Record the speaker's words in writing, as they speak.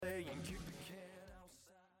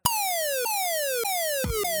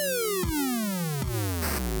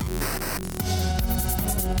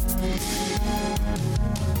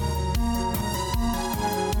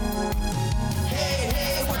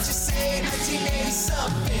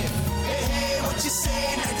1980-something. Hey, hey, what you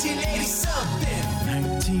say?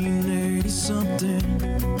 1980-something.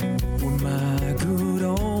 1980-something were my good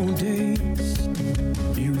old days.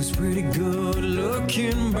 You was pretty good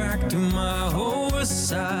looking back to my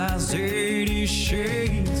oversized 80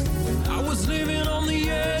 shades. I was living on the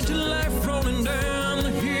edge of life, rolling down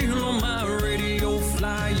the hill on my radio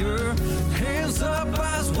flyer. Hands up,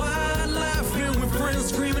 eyes wide, laughing with friends,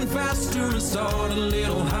 screaming faster and start a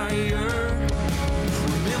little higher.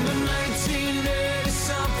 Remember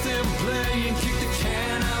 1980-something, playing kick the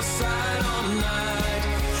can outside all night.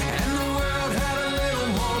 And the world had a little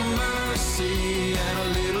more mercy and a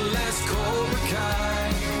little less Cobra Kai.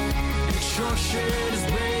 It sure shared his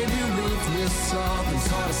baby ruthless soft and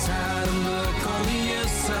taught us how to look on the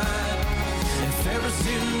inside. And Ferris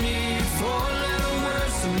didn't need four-letter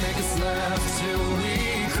words to make us laugh till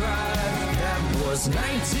we cried. That was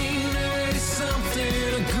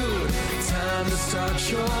 1980-something, a good time to start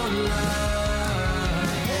your life.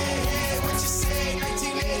 Hey, hey, what you say?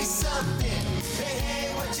 1980-something. Hey,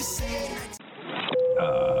 hey, what you say?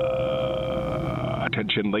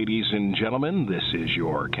 Attention, ladies and gentlemen, this is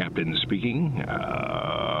your captain speaking.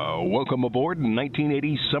 Welcome aboard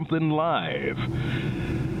 1980-something Live.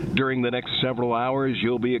 During the next several hours,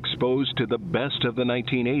 you'll be exposed to the best of the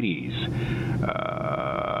 1980s.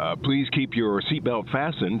 Please keep your seatbelt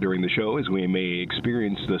fastened during the show, as we may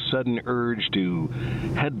experience the sudden urge to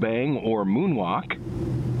headbang or moonwalk.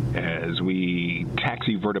 As we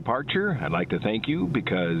taxi for departure, I'd like to thank you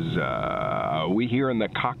because we here in the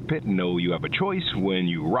cockpit know you have a choice when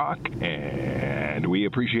you rock, and we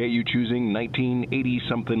appreciate you choosing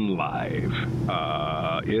 1980-something Live.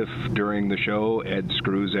 If during the show Ed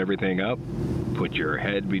screws everything up, put your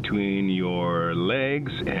head between your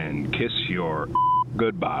legs and kiss your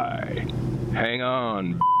goodbye. Hang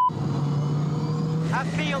on. I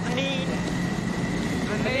feel the need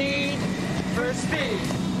for speed.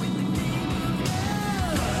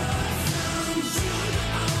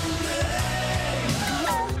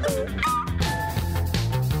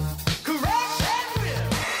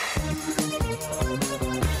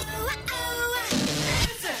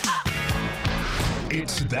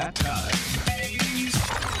 It's that time.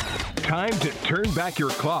 Time to turn back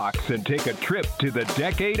your clocks and take a trip to the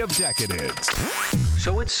decade of decadence.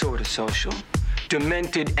 So it's sort of social.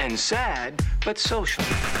 Demented and sad, but social. A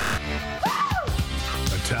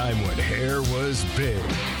time when hair was big.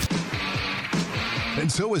 And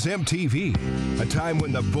so was MTV. A time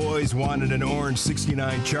when the boys wanted an orange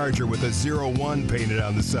 69 Charger with a 01 painted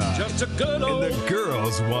on the side. Just a good old... And the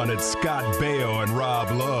girls wanted Scott Baio and Rob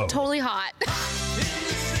Lowe. Totally hot.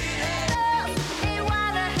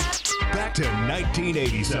 Back to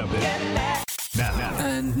 1980-something.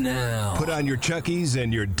 Now, put on your Chuckies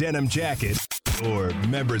and your denim jacket, or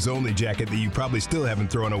members-only jacket that you probably still haven't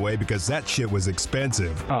thrown away because that shit was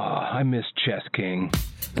expensive. I miss Chess King.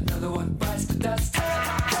 Another one bites the dust.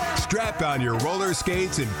 Strap on your roller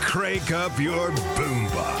skates and crank up your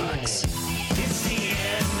boombox.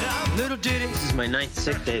 Little Diddy. This is my 9th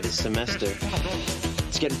sick day this semester.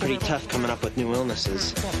 It's getting pretty tough coming up with new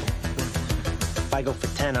illnesses. If I go for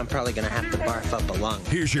 10, I'm probably going to have to barf up a lung.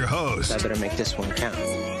 Here's your host. So I better make this one count.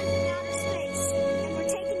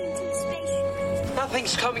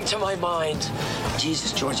 Nothing's coming to my mind.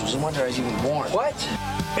 Jesus, George, it was a wonder I was even born. What?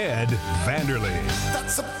 Ed Vanderlee.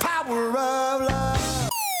 That's the power of love.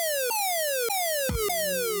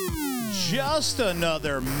 Just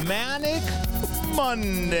another manic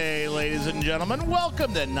Monday, ladies and gentlemen.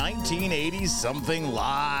 Welcome to 1980-something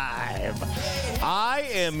Live. I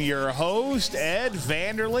am your host, Ed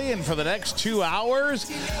Vanderlee, and for the next 2 hours,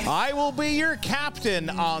 I will be your captain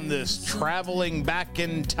on this traveling back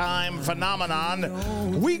in time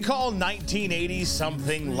phenomenon we call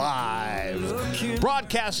 1980-something Live.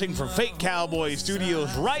 Broadcasting from Fake Cowboy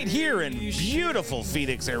Studios right here in beautiful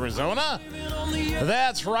Phoenix, Arizona.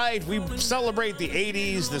 That's right, we celebrate the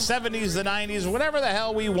 80s, the 70s, the 90s, whatever the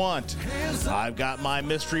hell we want. I've got my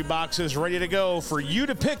mystery boxes ready to go for you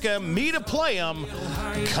to pick them, me to play them.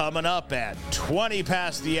 Coming up at 20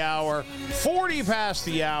 past the hour, 40 past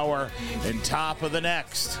the hour, and top of the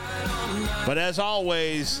next. But as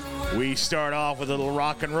always, we start off with a little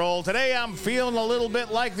rock and roll. Today I'm feeling a little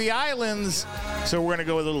bit like the Islands, so we're going to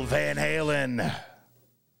go with a little Van Halen.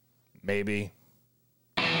 Maybe.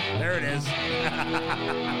 There it is.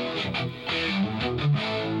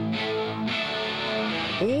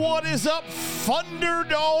 What is up,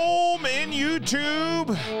 Thunderdome in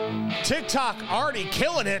YouTube? TikTok already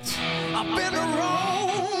killing it. I've been to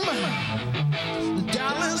Rome,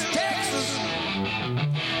 Dallas, Texas.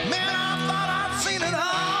 Man, I thought I'd seen it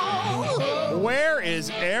all. Where is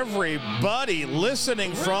everybody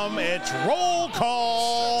listening from? It's roll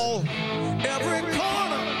call. Every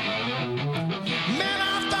corner, man,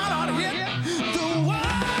 I thought I'd hit the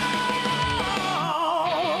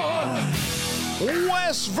wall.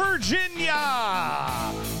 West Virginia,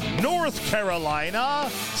 North Carolina,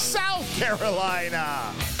 South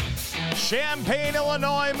Carolina, Champaign,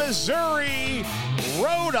 Illinois, Missouri,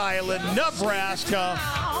 Rhode Island, Nebraska,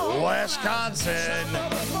 Wisconsin,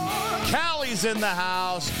 Cali's in the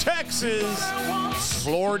house, Texas,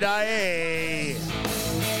 Florida,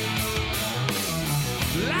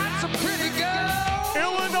 Lots of pretty girls.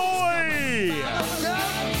 Illinois,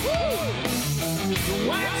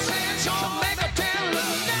 White sands on make a town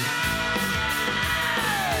look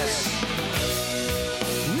nice.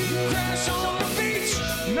 We crash on the beach.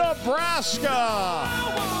 Nebraska,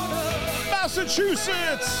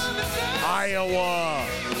 Massachusetts, Iowa,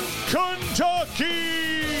 Kentucky,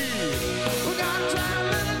 We got to try a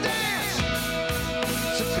little dance.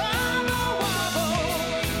 Chicago wobble.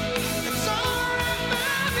 It's all right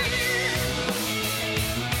by me.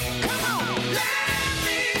 Come on, let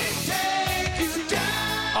me take you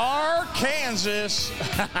down. Arkansas.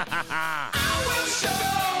 I will show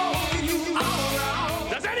you all around.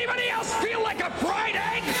 Does anybody else feel like a fried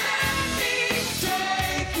egg? Let me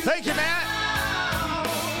take you Thank you, Matt. down.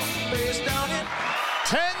 Face down in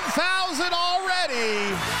 10,000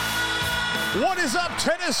 already. What is up,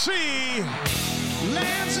 Tennessee?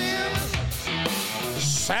 Lansing.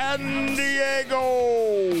 San Diego.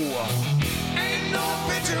 Ain't no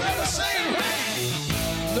picture of the same rain.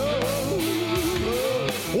 No.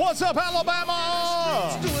 What's up,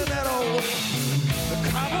 Alabama? Doing that old the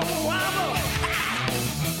Cabo Wabo.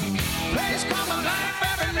 Place come alive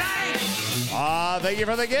every night. Thank you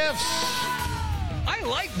for the gifts. I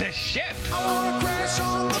like this ship. I wanna crash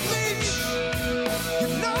on the beach. You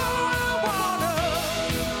know I wanna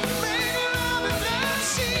make love in the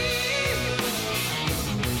sea.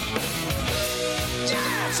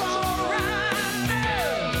 Yeah, it's alright.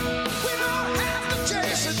 We don't have to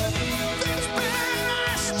chase it. Things very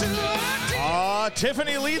nice to a T.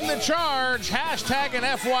 Tiffany leading the charge. Hashtag an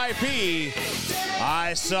FYP.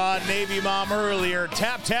 I saw Navy Mom earlier.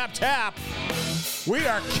 Tap, tap, tap. We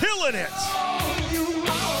are killing it. You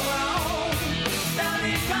all around. Let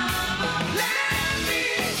me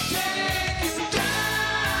take you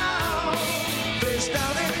down. Face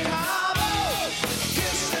down in Cabo,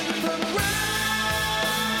 kissing the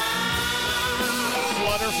ground.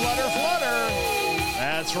 Flutter, flutter, flutter.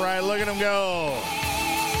 That's right. Look at him go.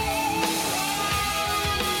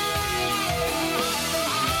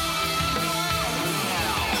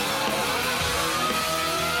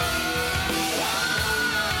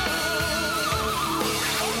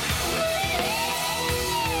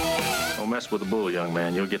 Don't mess with the bull, young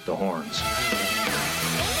man. You'll get the horns.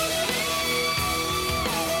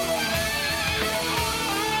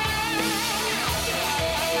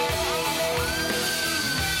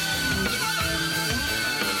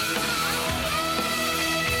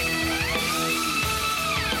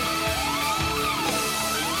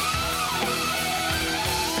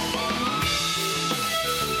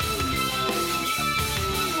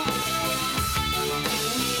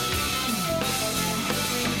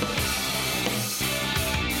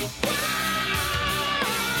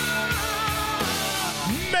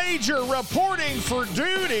 Major reporting for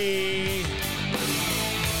duty.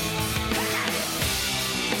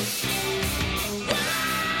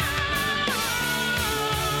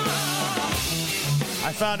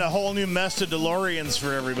 I found a whole new mess of DeLoreans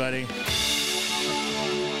for everybody.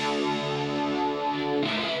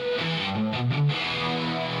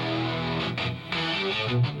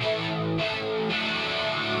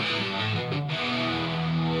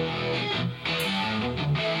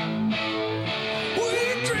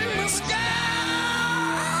 We dream the sky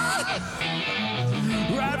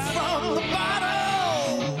right from the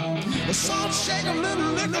bottom. A salt shake a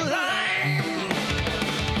little liquor lime.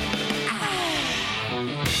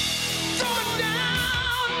 Throw it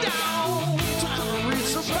down, down, trying to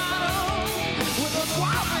reach the bottom with a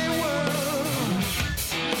quality word.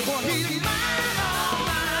 For he's mine, all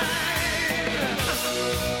mine.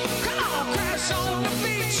 Come on, crash on the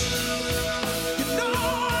beach. You know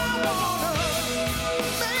I wanna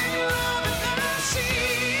make love in the sea.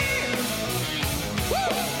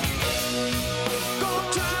 Woo!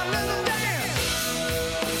 Gonna try a little dance.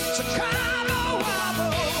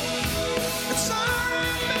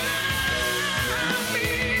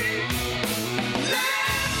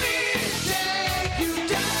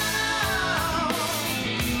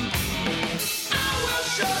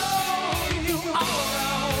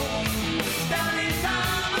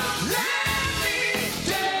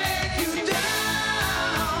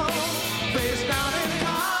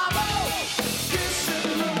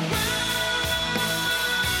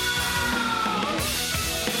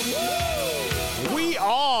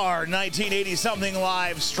 are 1980-something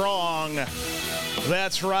live strong.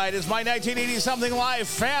 That's right, it's my 1980-something live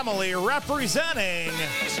family representing,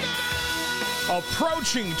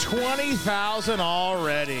 approaching 20,000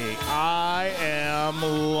 already. I am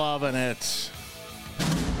loving it.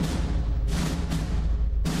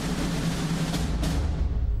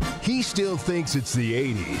 He still thinks it's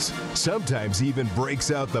the 80s. Sometimes even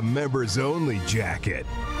breaks out the members-only jacket.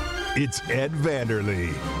 It's Ed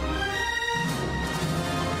Vanderlee.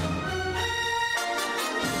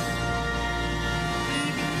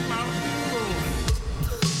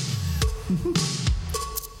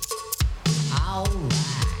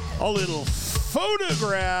 A little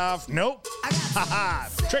photograph. Nope. Haha.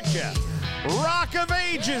 Tricked ya. Rock of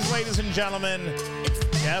Ages, ladies and gentlemen.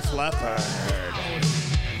 Def Leppard.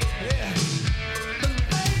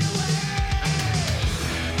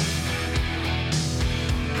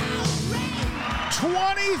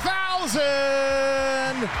 20,000!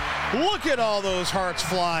 Look at all those hearts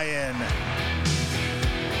flying.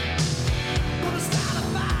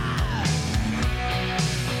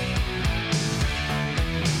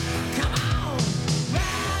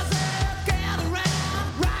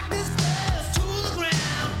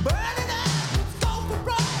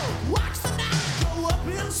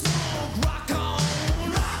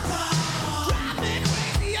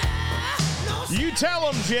 You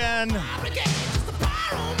tell them, Jen.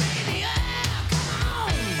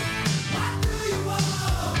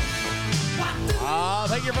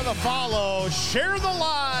 Thank you for the follow. Share the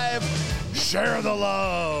live. Share the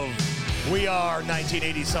love. We are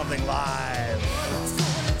 1980-something live.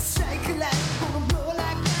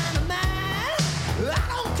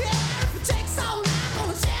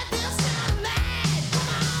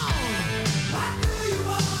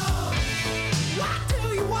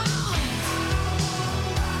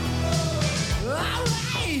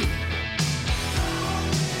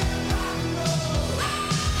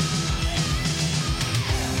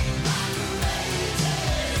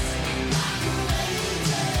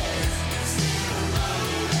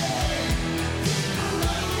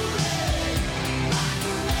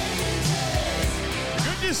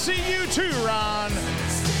 See you too, Ron.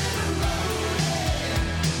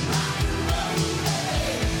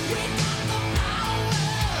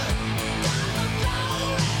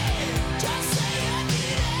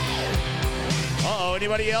 Uh-oh,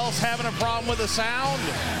 anybody else having a problem with the sound?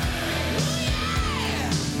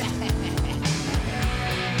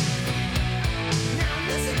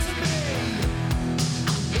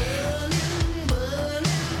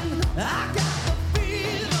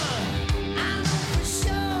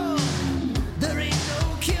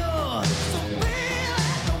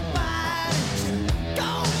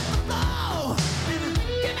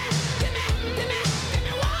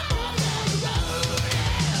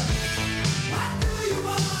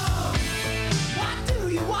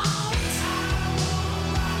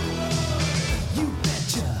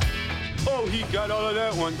 Got all of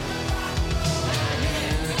that one.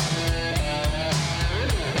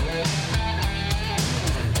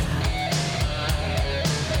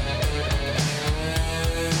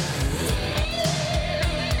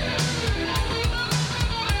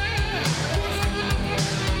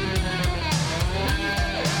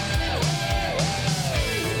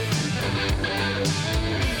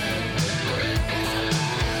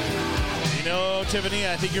 Tiffany,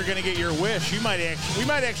 I think you're going to get your wish. We might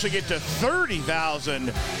actually get to 30,000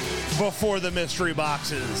 before the mystery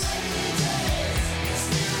boxes.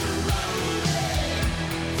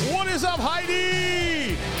 What is up,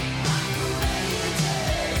 Heidi?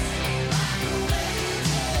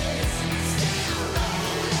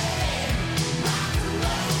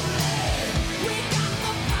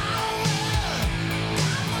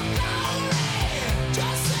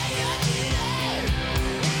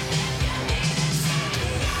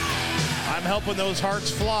 I'm helping those hearts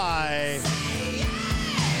fly.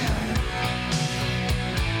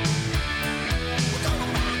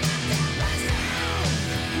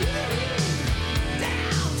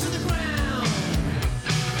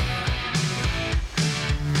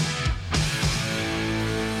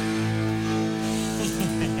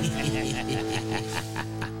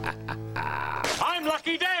 I'm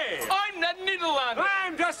Lucky Dave. I'm Ned Niederlander.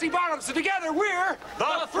 I'm Dusty Bottoms. So together we're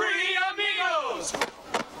the Three Amigos.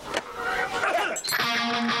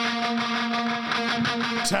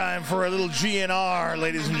 Time for a little GNR,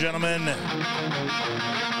 ladies and gentlemen.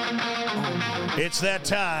 It's that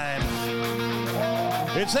time.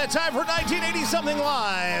 It's that time for 1980-something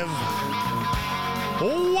live.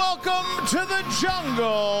 Welcome to the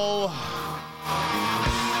jungle.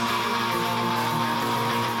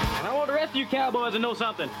 And I want the rest rest of you cowboys will know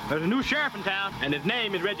something. There's a new sheriff in town, and his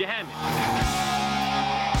name is Reggie Hammond.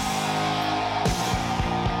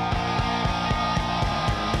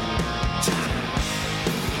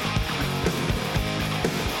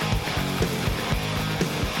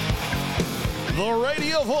 The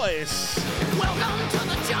radio voice. Welcome to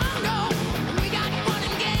the jungle. We got fun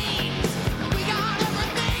and games. We got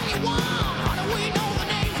everything you want. How do we know the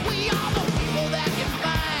names? We are the people that can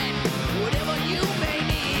find whatever you may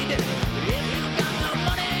need. If you got the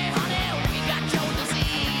money, honey, we got your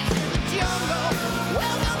disease. The jungle.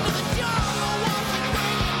 Welcome to the jungle. Won't we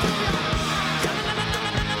bring you to your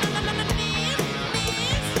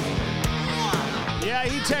Yeah,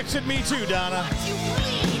 he texted me too, Donna.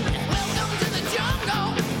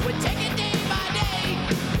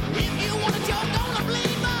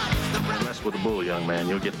 With the bull, young man,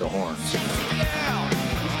 you'll get the horns.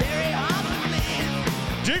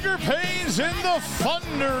 Digger Payne's in the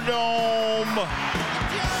Thunderdome.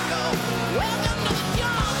 Welcome to the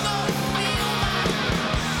jungle. Feel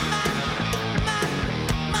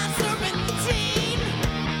my serpentine.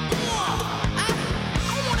 I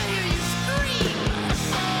want to hear you scream.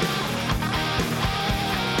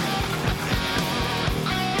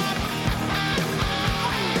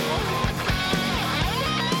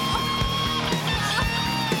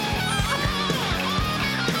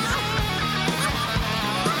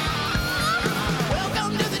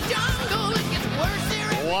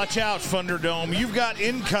 Watch out, Thunderdome. You've got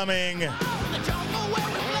incoming.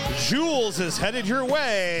 Jules is headed your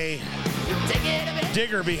way.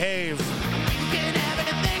 Digger, behave. You can have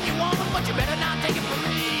anything you want, but you better not take it from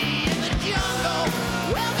me. In the jungle,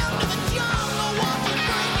 welcome to the jungle. Won't you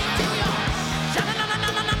bring me to your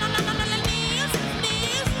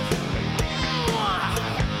knees?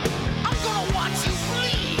 I'm gonna watch you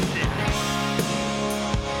bleed.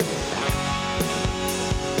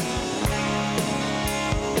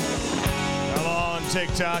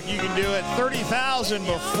 TikTok. You can do it. 30,000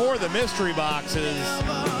 before the mystery boxes,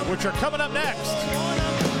 which are coming up next.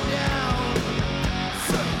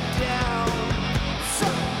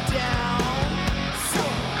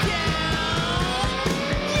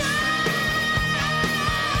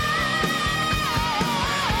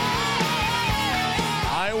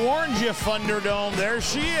 I warned you, Thunderdome. There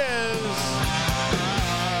she is.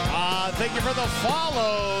 Thank you for the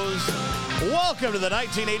follows. Welcome to the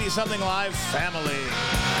 1980-something Live family.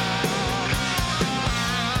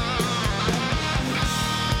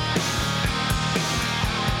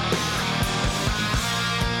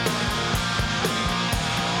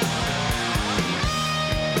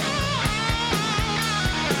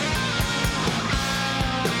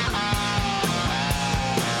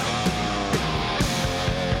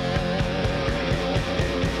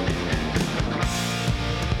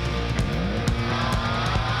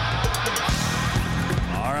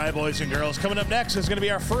 Boys and girls, coming up next is going to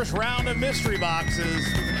be our first round of mystery boxes.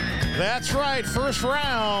 That's right, first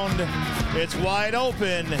round. It's wide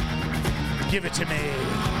open. Give it to me.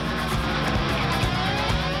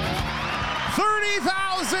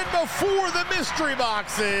 30,000 before the mystery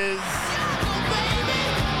boxes.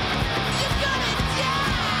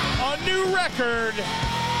 A new record.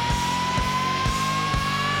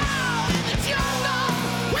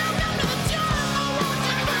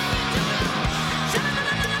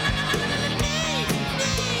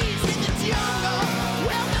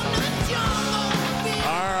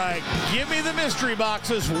 Give me the mystery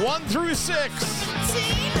boxes 1 through 6.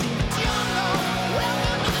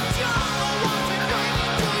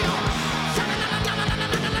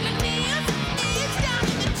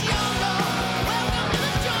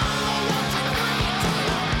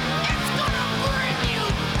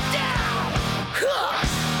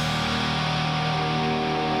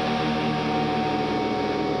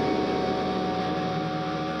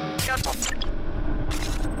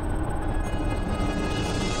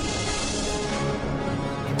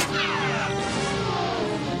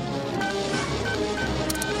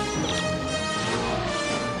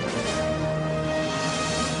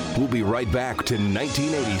 We'll be right back to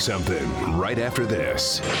 1980-something right after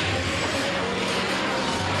this.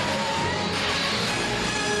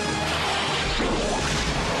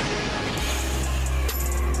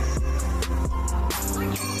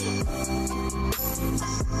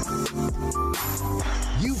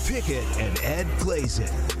 You pick it and Ed plays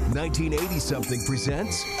it. 1980-something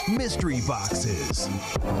presents Mystery Boxes.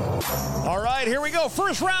 All right, here we go.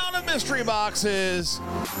 First round of mystery boxes.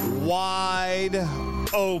 Wide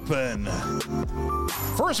open.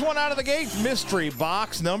 First one out of the gate, mystery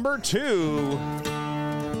box number 2.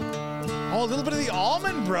 Oh, a little bit of the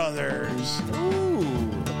Allman Brothers. Ooh,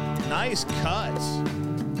 nice cut.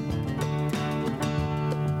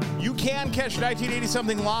 can catch 1980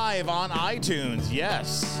 something live on iTunes.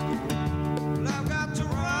 Yes. I've got to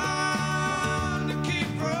run to keep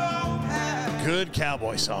from having. Good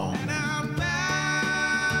cowboy song. And I'm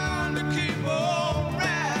bound to keep on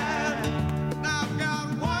riding. And I've got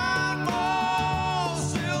one more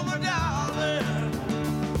silver dollar.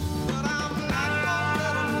 But I'm not gonna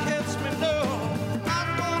let 'em catch me, no. Not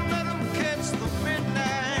gonna let 'em catch the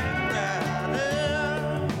midnight rider.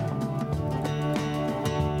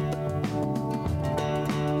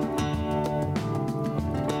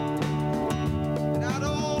 And I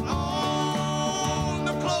don't own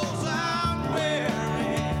the clothes I'm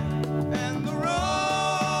wearing, and the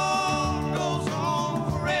road goes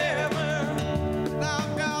on forever. And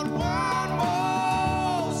I've got one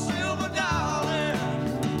more silver dollar,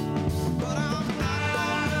 but I'm not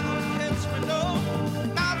gonna let 'em catch me, no.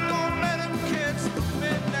 Not gonna let 'em catch the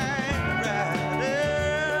midnight rider.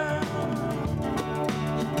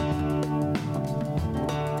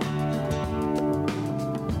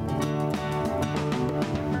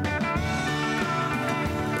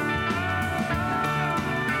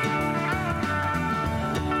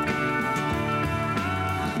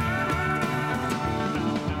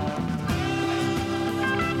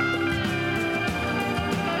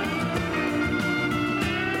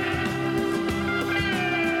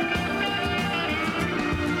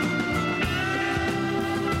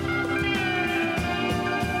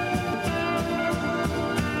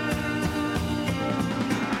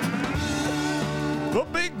 The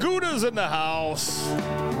Big Gouda's in the house.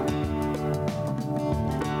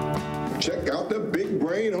 Check out the big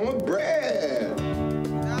brain on bread.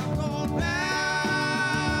 I'm gonna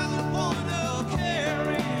buy the point of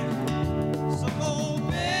carrying some old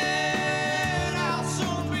men I'll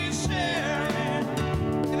soon be sharing.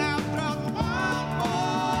 And I've got one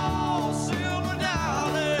more silver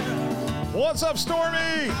dollar. What's up,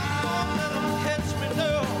 Stormy? Not gonna let 'em catch me,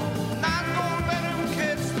 no. Not gonna let 'em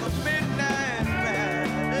catch the midnight rider.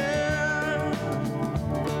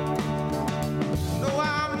 No,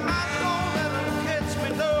 I'm not gonna let 'em catch me,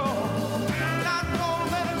 no. Not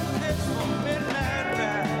gonna let 'em catch the midnight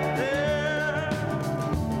rider.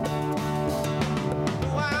 No,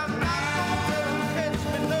 I'm not gonna let 'em catch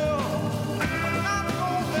me, no. I'm not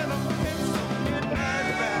gonna let 'em catch the midnight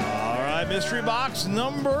rider. All right, mystery box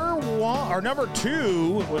number 1 or number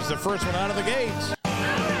 2 was the first one out of the gates.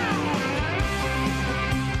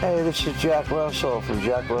 Hey, this is Jack Russell from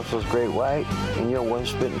Jack Russell's Great White, and you're one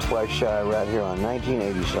spitting twice shy right here on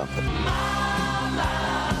 1980 something.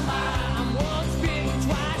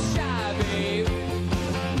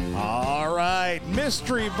 All right,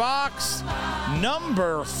 mystery box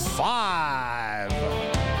number 5.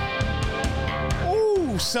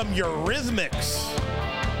 Ooh, some Eurythmics.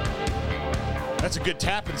 That's a good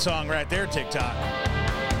tapping song right there, TikTok.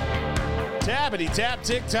 Tappity tap,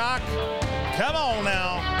 TikTok. Come on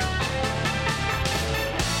now.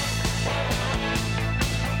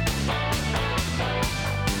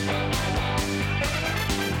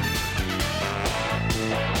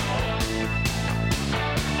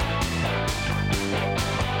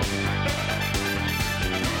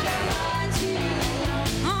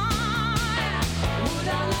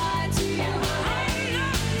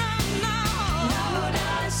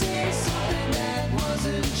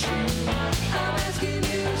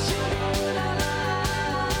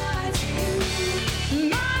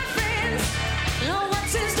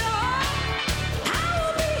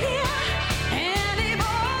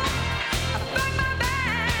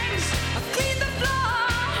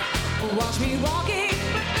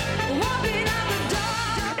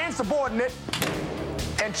 Insubordinate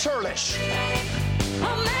and churlish.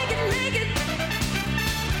 Make it.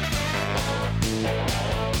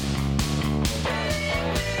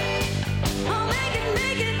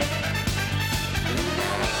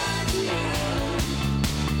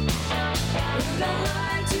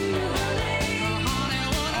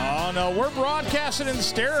 Oh no, we're broadcasting in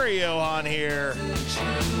stereo on here.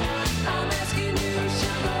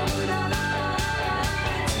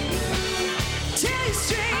 Tell you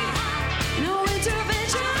straight, no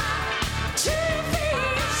intervention, to your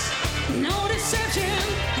face, no deception,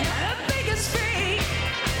 the biggest fake,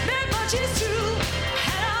 that much is true,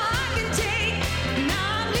 and all I can take,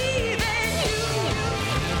 now I'm leaving you.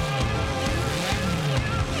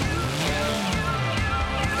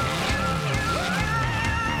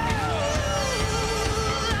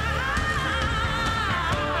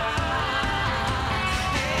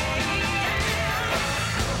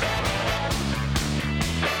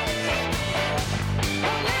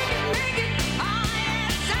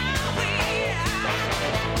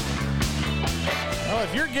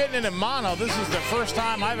 getting it in mono. This is the first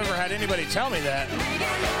time I've ever had anybody tell me that.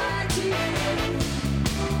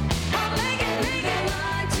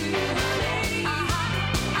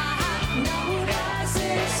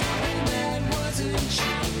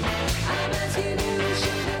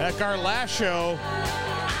 Heck, our last show,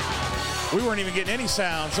 we weren't even getting any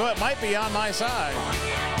sound, so it might be on my side.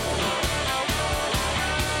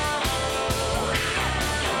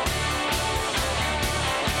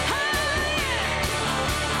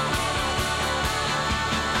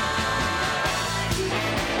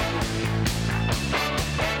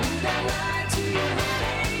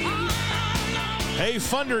 Hey,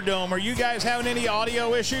 Thunderdome, are you guys having any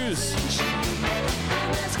audio issues?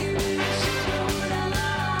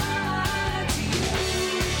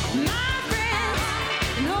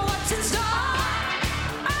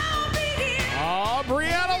 Oh,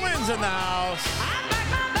 Brianna Lynn's in the house.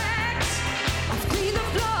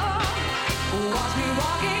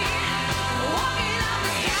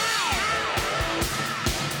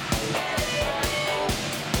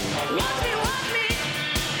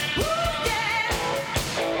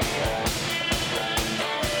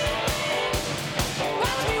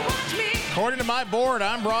 According to my board,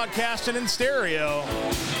 I'm broadcasting in stereo.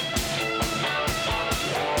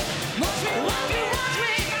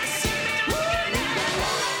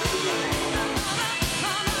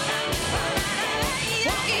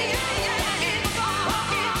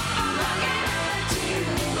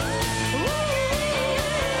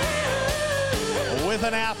 With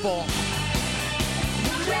an apple.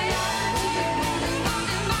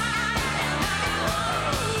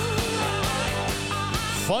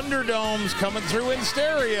 Thunderdome's coming through in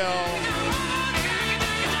stereo.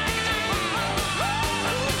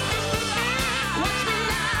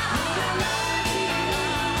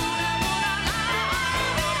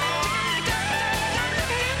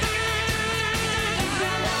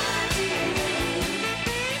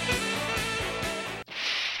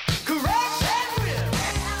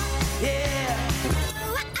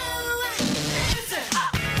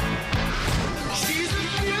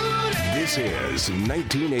 This is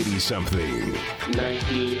 1980-something.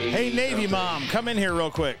 Hey, Navy Mom, come in here real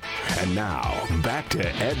quick. And now, back to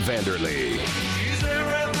Ed Vanderlee.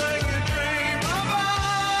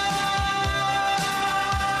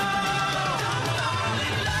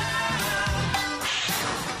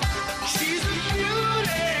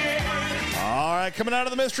 All right, coming out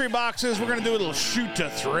of the mystery boxes, we're going to do a little shoot to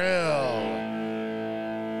thrill.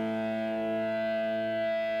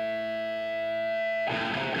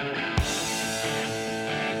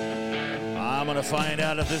 I'm going to find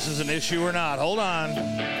out if this is an issue or not. Hold on.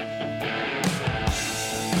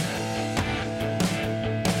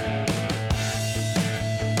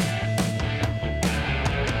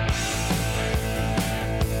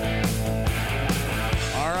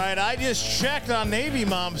 All right, I just checked on Navy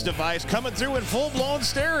Mom's device, coming through in full-blown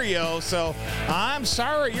stereo, so I'm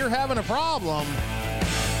sorry you're having a problem.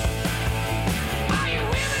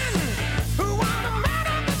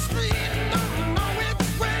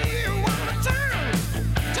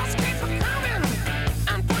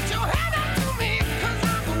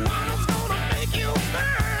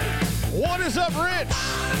 What is up, Rich?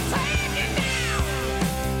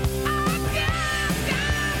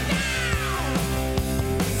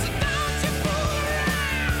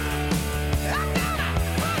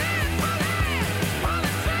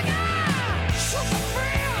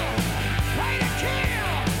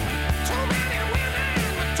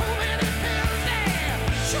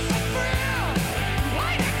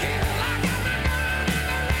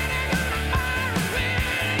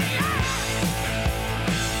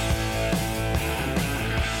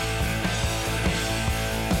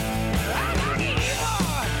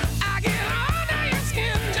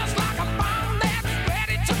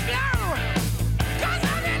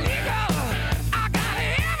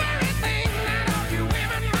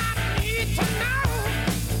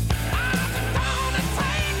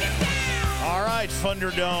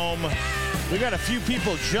 Thunderdome. We got a few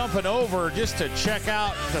people jumping over just to check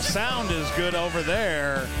out the sound is good over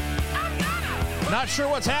there. Not sure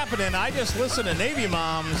what's happening. I just listened to Navy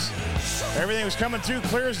Moms. Everything was coming through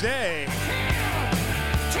clear as day.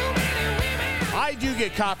 I do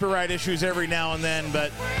get copyright issues every now and then,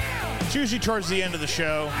 but it's usually towards the end of the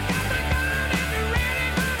show.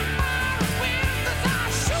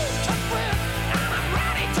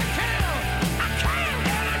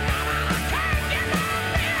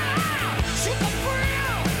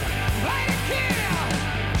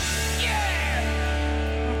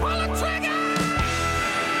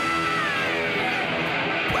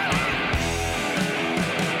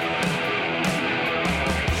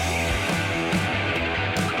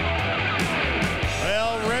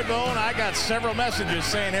 got several messages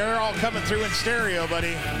saying they're all coming through in stereo,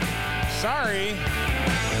 buddy. Sorry.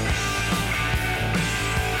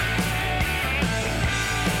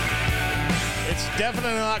 It's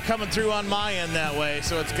definitely not coming through on my end that way,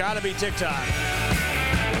 so it's got to be TikTok.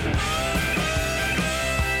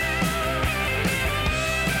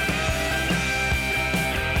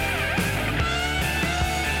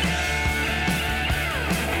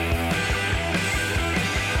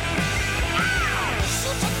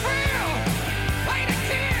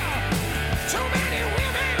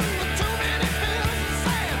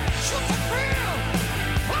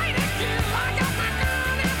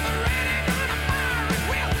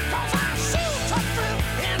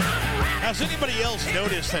 Has anybody else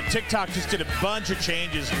noticed that TikTok just did a bunch of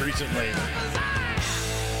changes recently?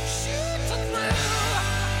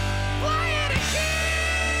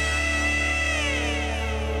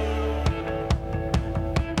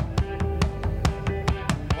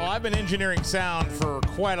 Well, I've been engineering sound for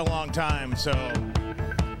quite a long time, so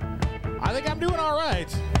I think I'm doing all right.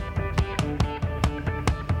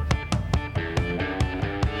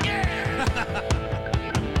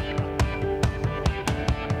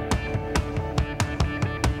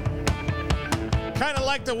 Kind of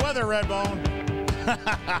like the weather, Redbone.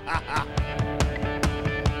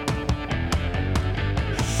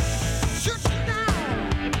 Shoot you down.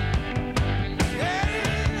 Yeah.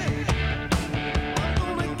 I'm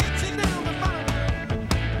gonna get you down the bottom.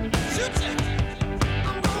 Shoot you.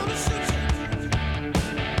 I'm gonna shoot you.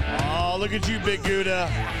 Oh, look at you, Big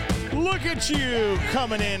Gouda. Look at you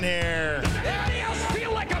coming in here. Anybody else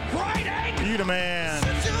feel like a fried egg? You the man.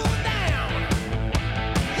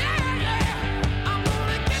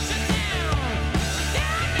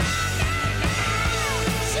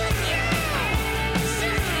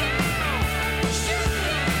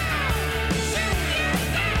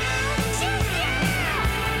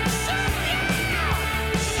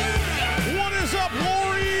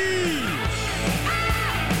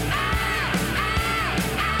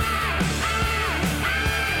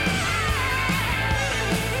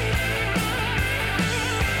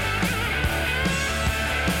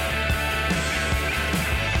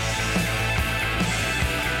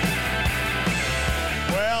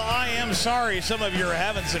 Sorry, some of you are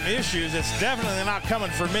having some issues. It's definitely not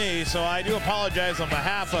coming for me, so I do apologize on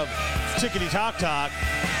behalf of Tickety Talk Talk.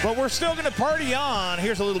 But we're still going to party on.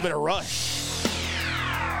 Here's a little bit of Rush.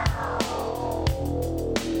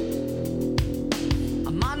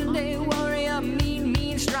 A Monday warrior, mean,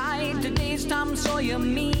 mean stride. Today's Tom Sawyer,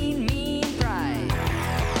 mean, mean pride.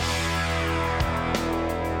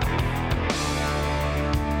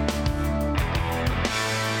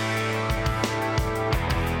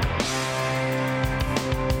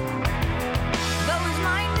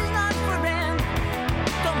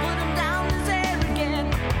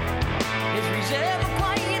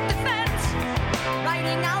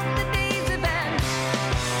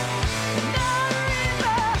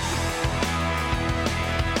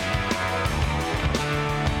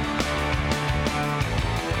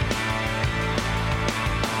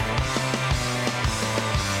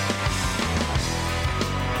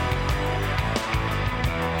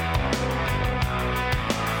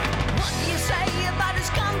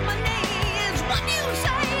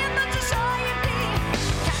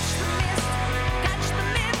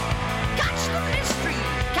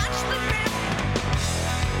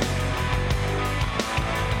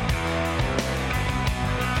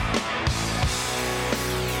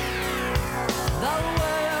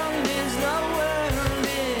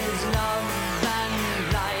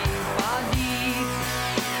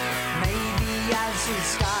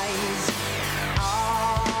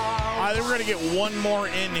 One more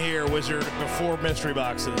in here, Wizard, before mystery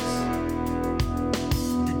boxes.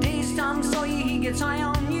 Today's Tom Sawyer, he gets high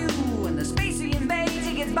on you, and the space he invades,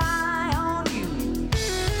 he gets by on you.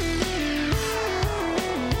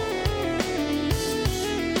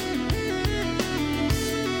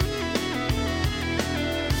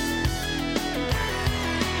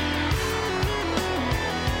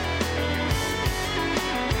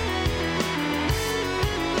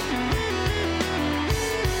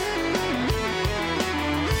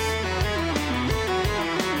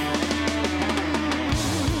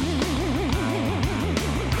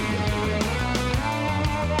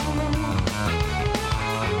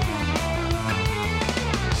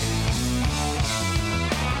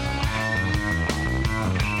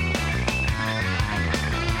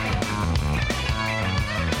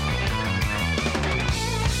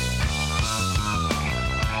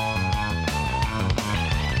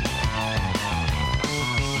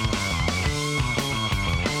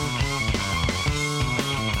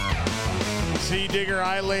 digger,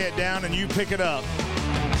 I lay it down, and you pick it up.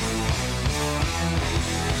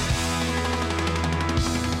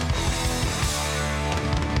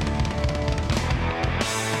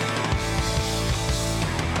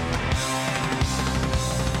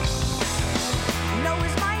 No,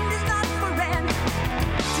 his mind is not for rent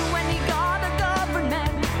to any god or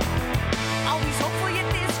government. Always hopeful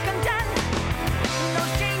yet discontent.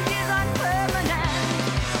 Those changes aren't permanent.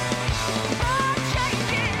 But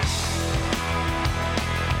changes.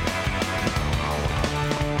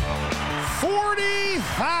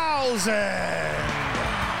 40,000.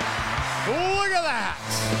 Look at that.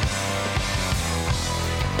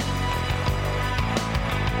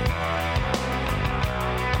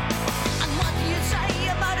 And what you say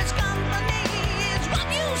about his company is what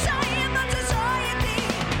you say about society.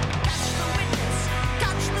 Catch the witness,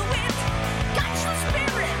 catch the wit, catch the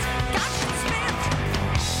spirit, catch the spit.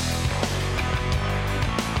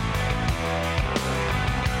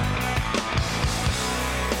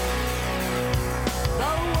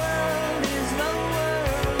 The world is love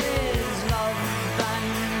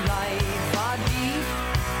and life are deep.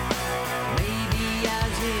 Maybe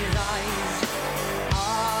as his eyes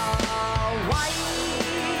are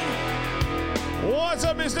wide. What's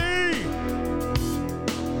up, Misty?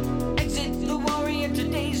 Exit the warrior,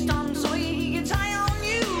 today's Tom Sawyer. He gets high on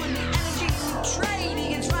you and the energy you trade. He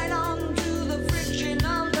gets right on to the friction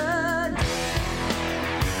of the day.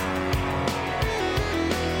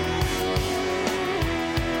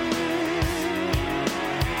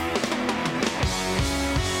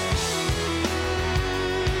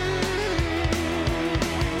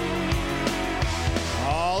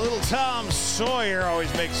 Oh, little Tom Sawyer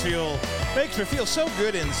always makes me feel so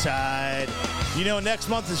good inside. You know, next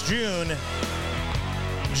month is June.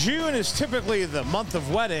 June is typically the month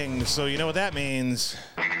of weddings, so you know what that means.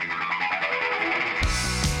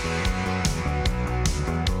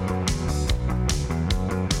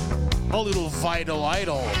 A little Vital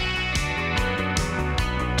Idol.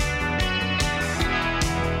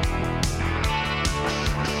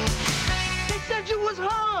 They said you was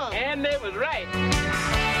hung. And they was right.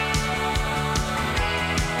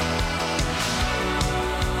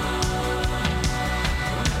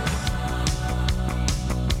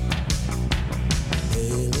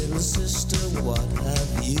 Hey, little sister, what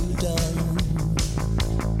have you done?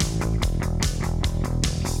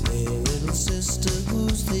 Hey, little sister,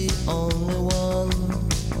 who's the only one?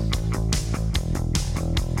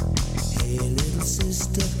 Hey, little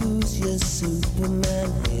sister, who's your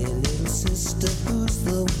Superman? Hey, little sister, who's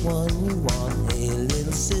the one you want? Hey,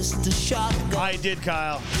 little sister, shotgun. I did,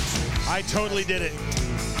 Kyle. I totally did it.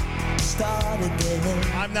 Start again.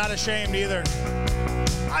 I'm not ashamed either.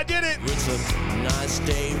 I did it. It's a nice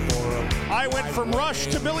day for a I went from Rush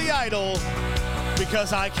to Billy Idol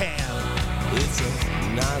because I can. It's a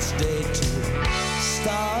nice day to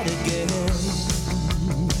start again.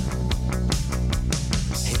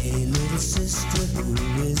 Hey, little sister, who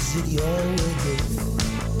is it you're with?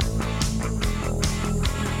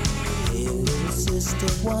 Hey, little sister,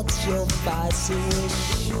 what's your spicy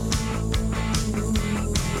wish?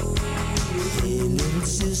 Hey, little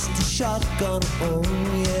sister, shotgun, oh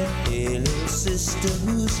yeah. Hey, little sister,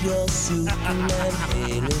 who's your Superman?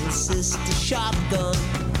 Hey, little sister, shotgun.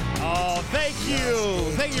 Oh, thank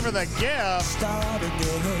you. Thank you for the gift. Start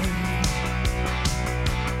again.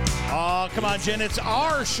 Oh, come on, Jen. It's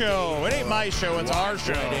our show. It ain't my show. It's our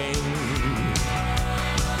show.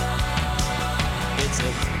 It's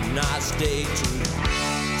a nice day to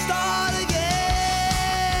start again.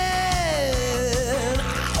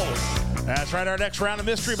 Ow. That's right. Our next round of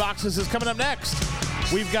mystery boxes is coming up next.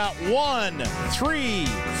 We've got 1, 3,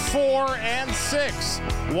 4, and 6.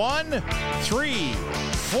 1, 3,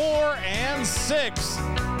 4, and 6.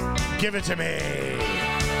 Give it to me.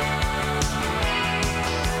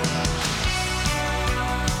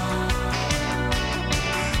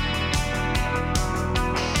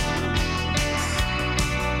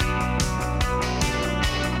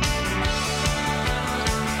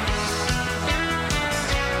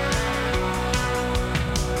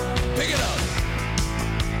 Pick it up.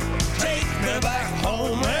 Take me back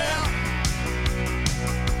home now.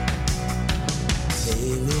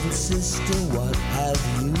 Hey, little sister, what have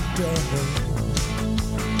you done?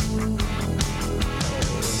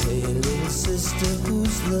 Hey, little sister,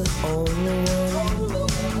 who's the only one?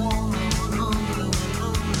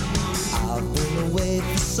 I've been away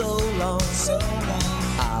for so long.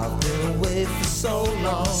 I've been away for so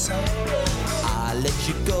long. I let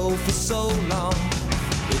you go for so long.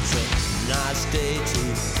 It's a nice day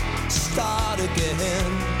to start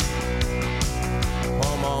again.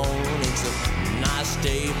 Come on, it's a nice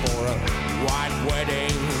day for a white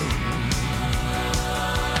wedding.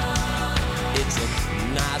 It's a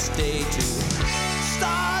nice day to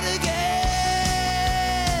start again.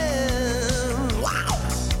 Wow!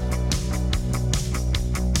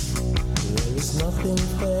 There is nothing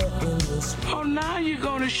fair in this world. Oh, now you're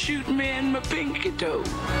gonna shoot me in my pinky toe.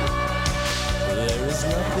 There is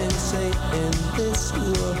nothing safe in this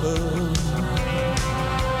world.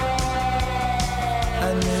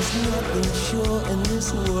 And there's nothing sure in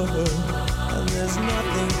this world. And there's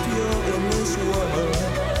nothing pure in this world.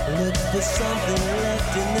 Look for something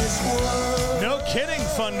left in this world. No kidding,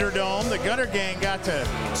 Thunderdome. The Gutter Gang got to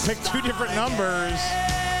pick two different numbers.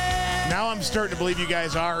 Now I'm starting to believe you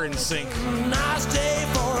guys are in sync. Nice day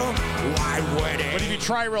for a white wedding. But if you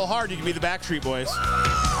try real hard, you can be the Backstreet Boys.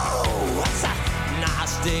 Oh, it's a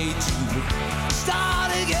nice day to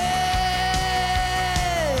start again.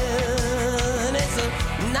 It's a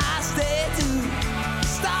nice day to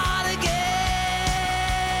start again.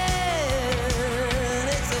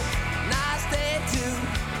 It's a nice day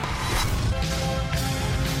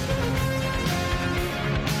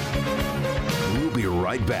We'll be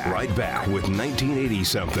right back with 1980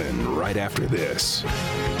 something right after this.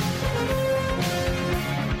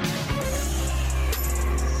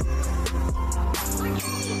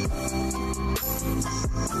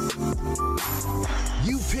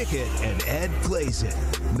 You pick it and Ed plays it.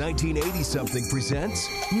 1980 something presents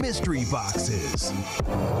Mystery Boxes.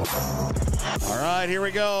 All right, here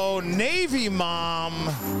we go. Navy Mom.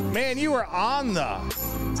 Man, you were on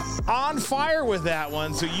fire with that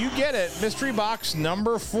one, so you get it. Mystery box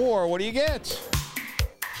number 4. What do you get?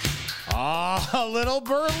 Ah, Little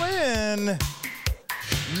Berlin.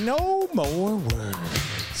 No more words.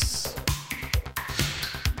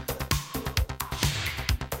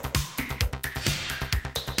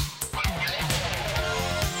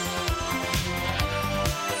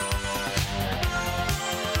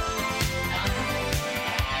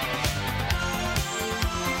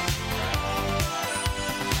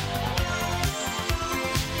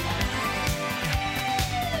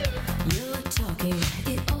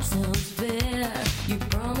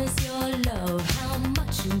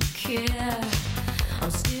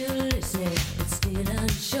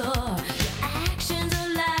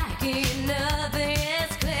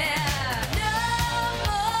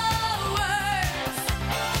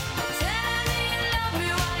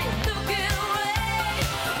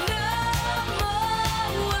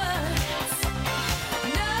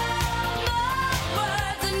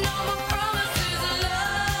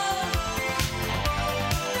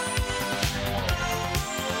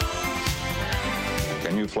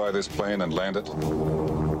 Fly this plane and land it?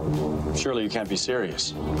 Surely you can't be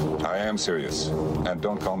serious. I am serious. And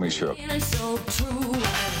don't call me Shook. So true.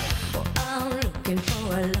 I'm looking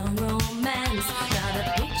for a long romance. Not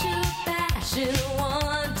a picture of passion,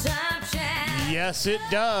 one-time chance. Yes, it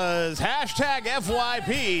does. Hashtag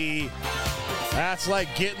FYP. That's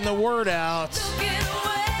like getting the word out.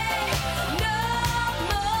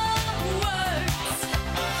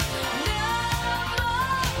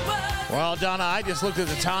 Well, Donna, I just looked at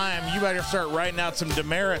the time. You better start writing out some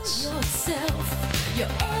demerits. Your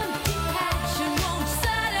empty passion won't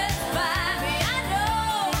satisfy me. I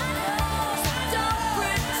know. So don't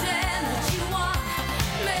pretend that you want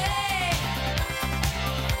me.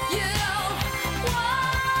 You don't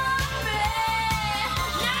want me.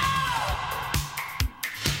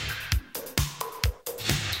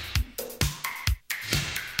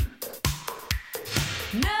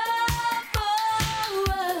 No.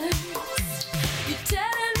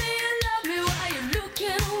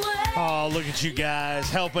 Oh, look at you guys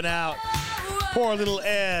helping out. Poor little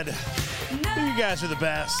Ed. You guys are the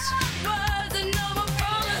best.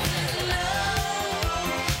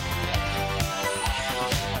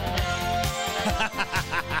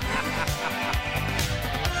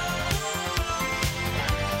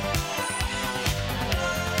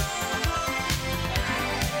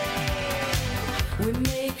 We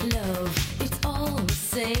make love, it's all the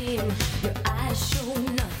same. Your eyes show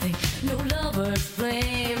nothing, no lover's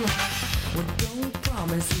flame. Well, don't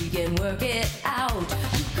promise we can work it out.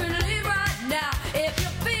 You can leave right now if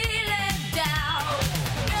you're feeling down.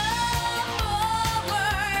 No more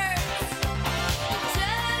words. You're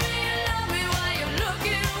telling me you love me while you're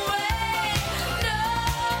looking away. No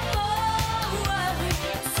more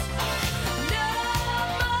words. No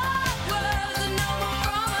more words and no more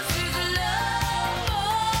promises of love.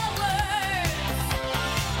 More words.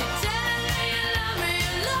 You're telling me you love me,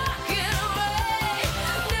 you're looking away.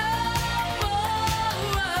 No more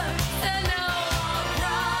words and no more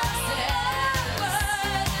promises.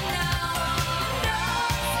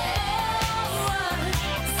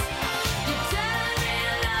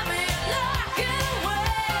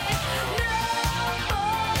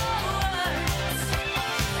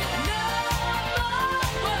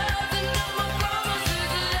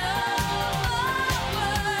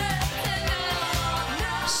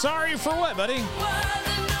 Sorry for what, buddy?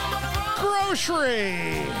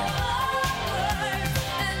 Grocery.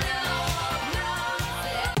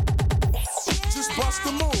 Just bust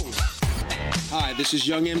the move. Hi, this is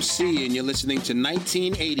Young MC, and you're listening to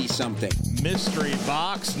 1980 something. Mystery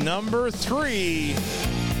box number 3.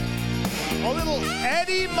 A little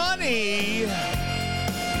Eddie Money.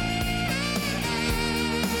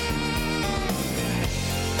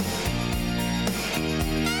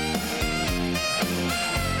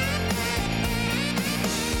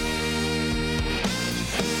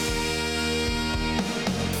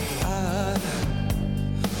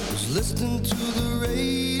 Listening to the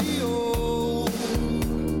radio,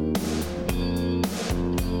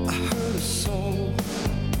 I heard a song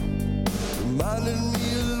reminded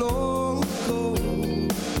me of long ago.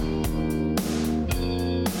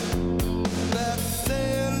 Back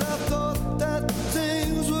then I thought that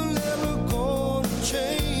things were never gonna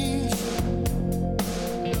change.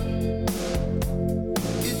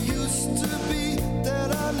 It used to be that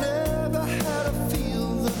I never had to feel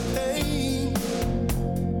the pain.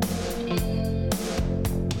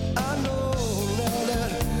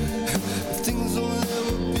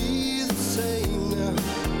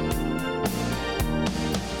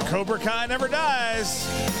 Cobra Kai never dies.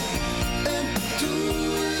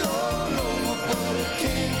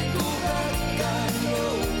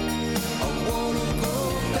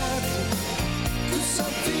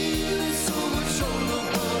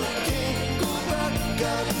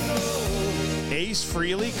 Ace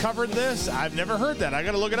Frehley covered this? I've never heard that. I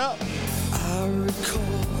gotta look it up. I recall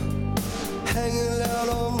hanging out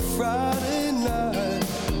on Friday night,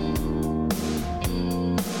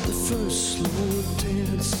 the first slow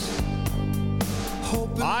dance.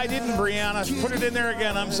 I didn't, Brianna. Put it in there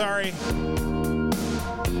again. I'm sorry.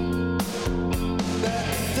 Back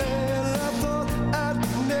then I thought I'd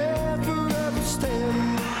never ever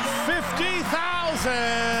stand. 50,000.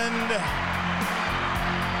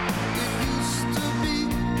 It used to be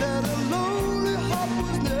that a lonely heart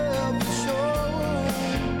was never sure.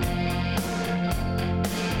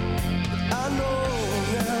 I know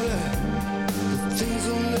now that things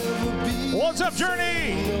will never be. What's up, Journey?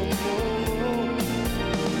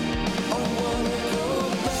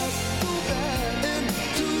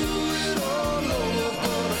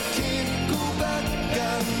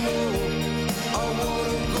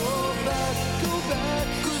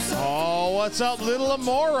 Oh, what's up, Little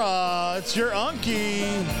Amora? It's your unkie.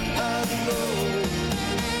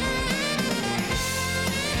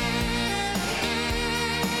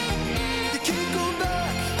 You can't go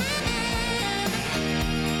back.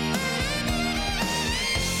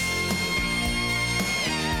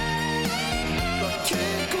 I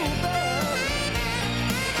can't go back.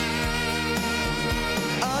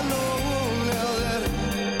 I know now that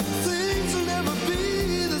things will never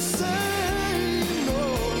be the same. No,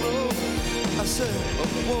 no. I said I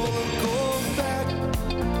wanna go back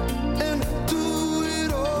and do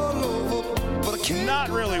it all over, but I can't. Not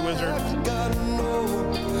really, Wizard. I gotta know.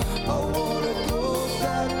 I wanna go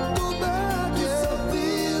back, yeah. I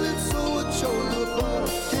feel it so much older, but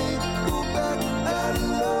I can't go back. I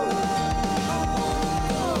know. I wanna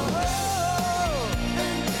go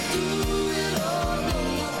and do it all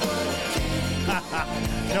over, but I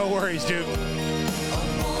can't. No worries, dude. I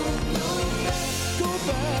wanna go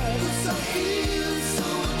back, 'cause I feel it so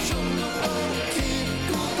much older, but I can't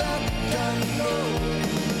go back. I know.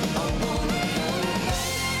 I wanna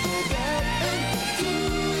go back and do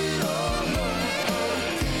it all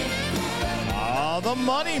over. The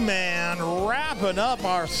Money Man wrapping up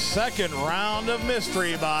our second round of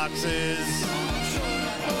mystery boxes.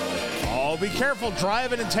 Oh, be careful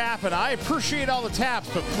driving and tapping. I appreciate all the taps,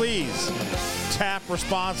 but please tap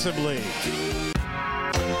responsibly.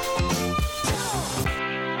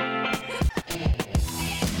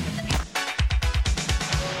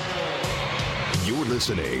 You're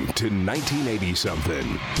listening to 1980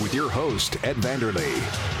 something with your host, Ed Vanderlee.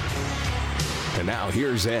 And now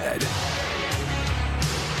here's Ed.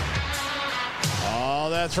 Oh,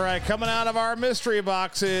 that's right. Coming out of our mystery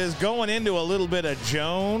boxes, going into a little bit of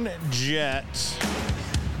Joan Jett.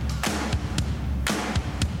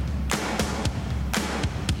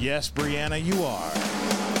 Yes, Brianna, you are.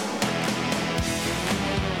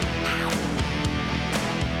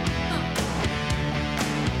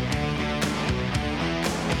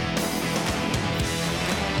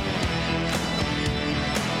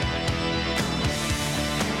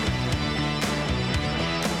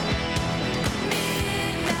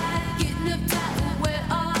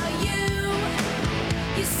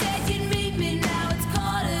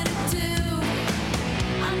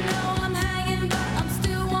 I know I'm hanging, but I'm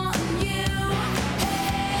still wanting you.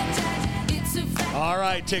 Hey.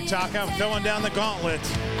 right, TikTok, I'm throwing down the gauntlet.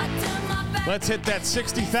 Let's hit that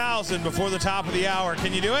 60,000 before the top of the hour.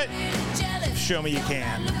 Can you do it? Show me you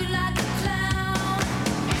can.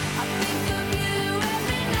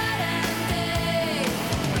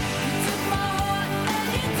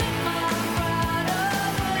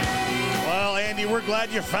 Well, Andy, we're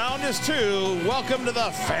glad you found us too. Welcome to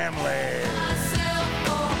the family.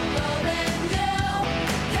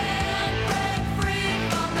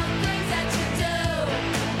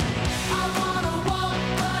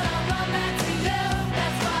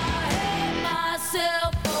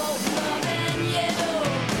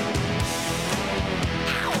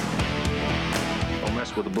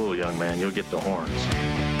 With a bull, young man, you'll get the horns.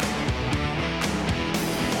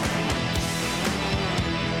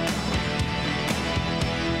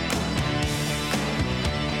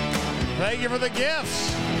 Thank you for the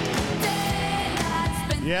gifts.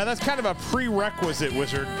 Yeah, that's kind of a prerequisite,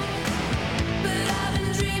 Wizard.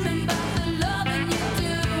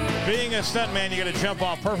 Being a stuntman, you got to jump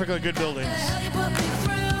off perfectly good buildings.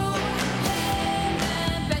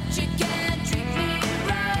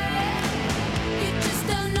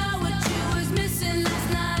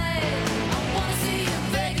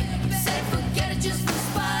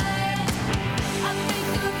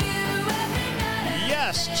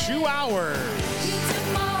 Yes, 2 hours.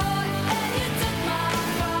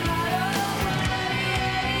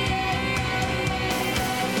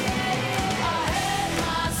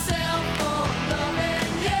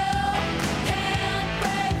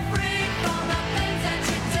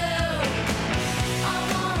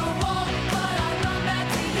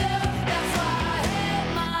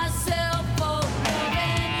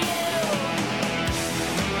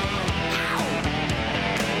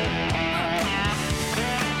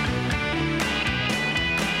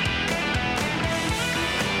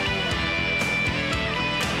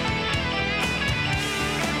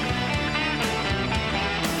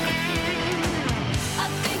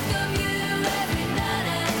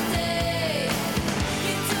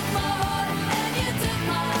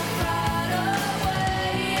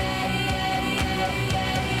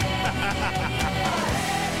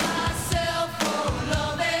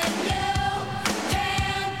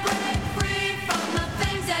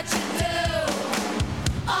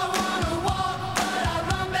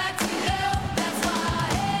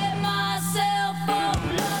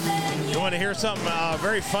 Something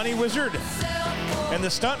very funny, Wizard. In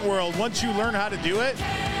the stunt world, once you learn how to do it,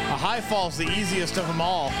 a high fall's the easiest of them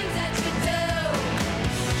all.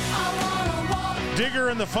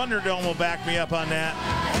 Digger in the Thunderdome will back me up on that.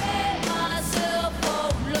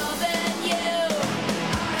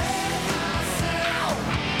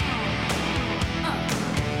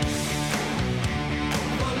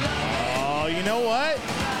 Oh, you know what?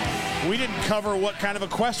 We didn't cover what kind of a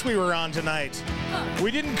quest we were on tonight.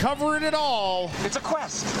 We didn't cover it at all. It's a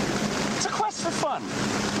quest. It's a quest for fun.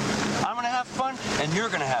 I'm going to have fun, and you're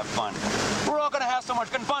going to have fun. We're all going to have so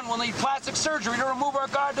much good fun, we'll need plastic surgery to remove our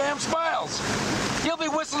goddamn smiles. You'll be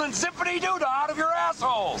whistling zippity-doo-dah out of your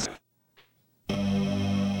assholes.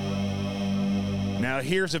 Now,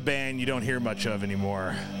 here's a band you don't hear much of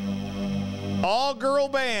anymore. All-girl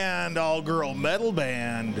band, all-girl metal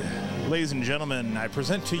band. Ladies and gentlemen, I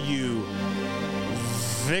present to you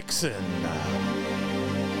Vixen.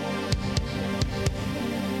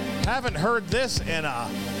 Haven't heard this in a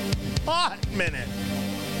hot minute.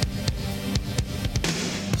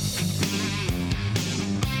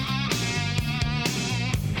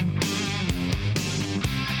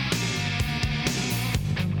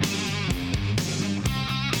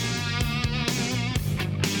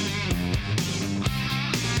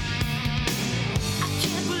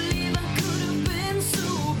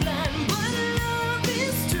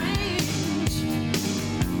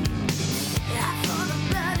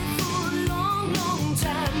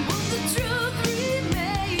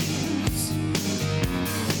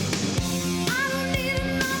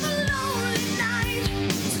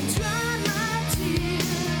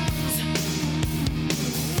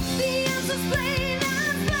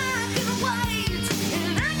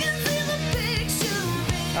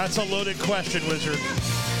 That's a loaded question, Wizard.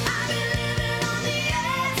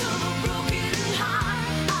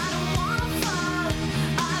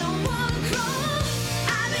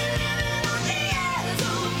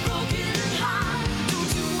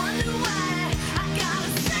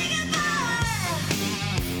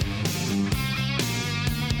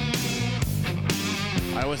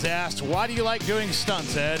 I was asked, why do you like doing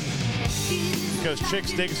stunts, Ed? Because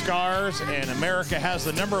chicks dig scars, and America has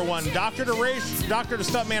the #1 doctor to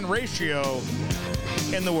stuntman ratio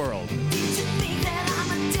in the world.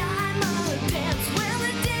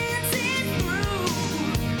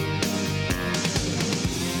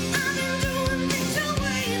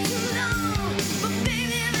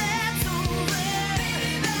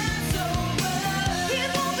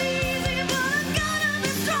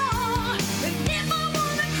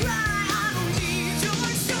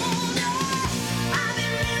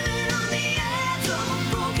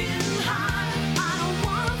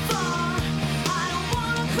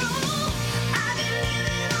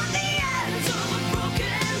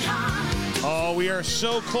 We are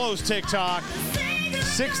so close, TikTok.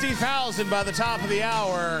 60,000 by the top of the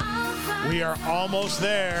hour. We are almost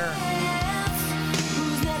there.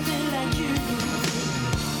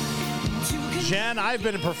 Jen, I've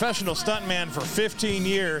been a professional stuntman for 15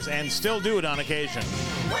 years and still do it on occasion.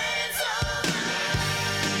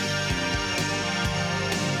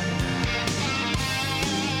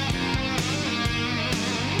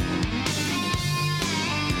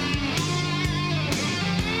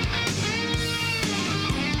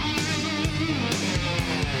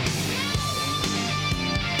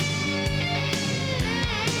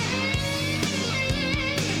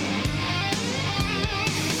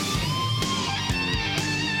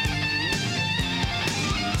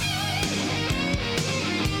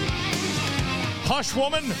 Hush,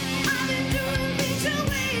 woman.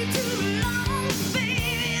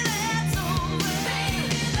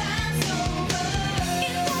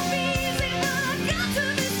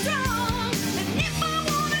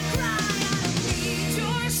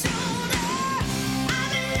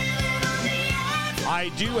 I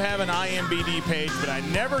do have an IMBD page, but I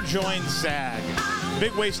never joined SAG.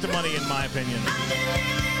 Big waste of money, in my opinion.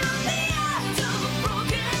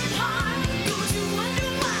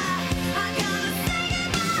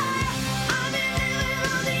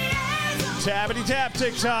 Tappity tap,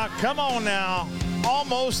 TikTok. Come on now.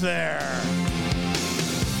 Almost there.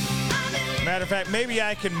 Matter of fact, maybe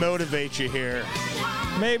I can motivate you here.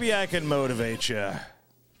 Maybe I can motivate you.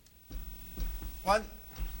 1,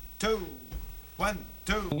 2, 1,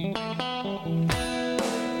 2.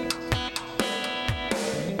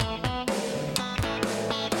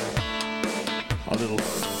 A little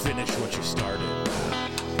finish what you started.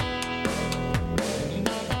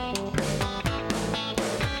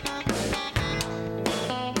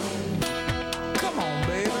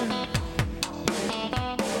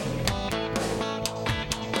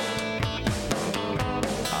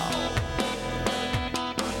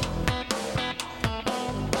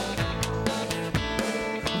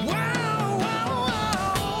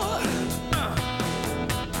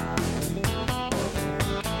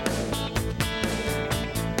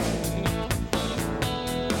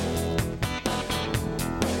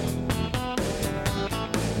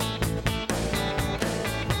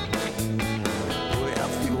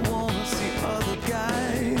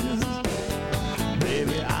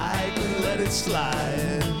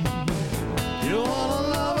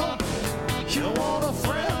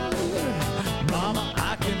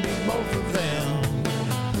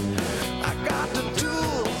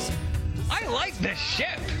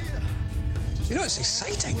 You know, it's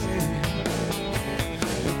exciting.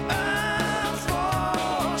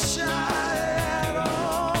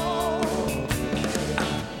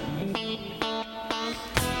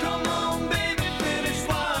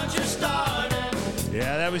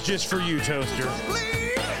 Yeah, that was just for you, Toaster.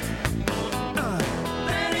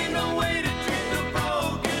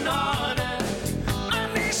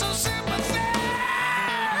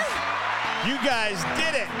 You guys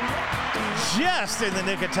did it. Just in the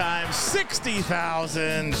nick of time,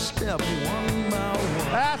 60,000.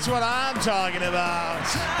 That's what I'm talking about.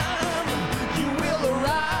 You will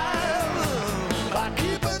arrive by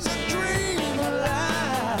keeping the dream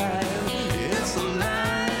alive. It's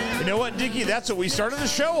alive. You know what, Dickie? That's what we started the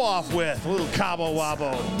show off with. A little Cabo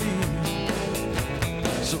Wabo.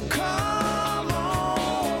 So come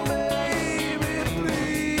on, baby,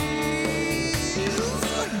 please.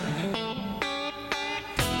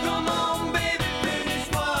 Come on, baby, finish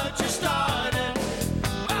what you started.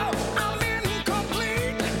 Oh, I'm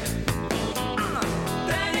incomplete.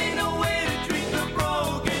 That ain't no way to treat the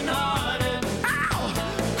broken hearted. Ow,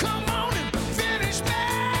 come on and finish me.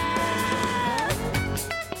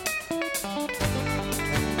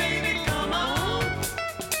 Baby, come on.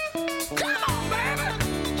 Come on, baby.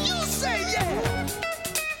 You say yeah.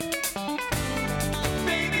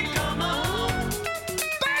 Baby, come on.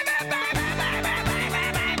 Baby, baby, baby, baby,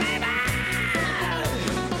 baby, baby.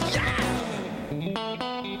 Yeah.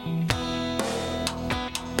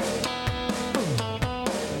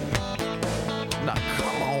 Now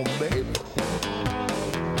come on, baby.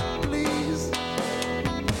 Please.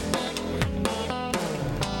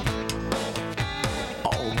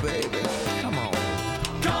 Oh, baby, come on.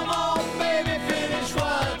 Come on, baby, finish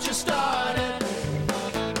what you started.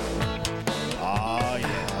 Oh,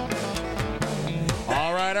 yeah.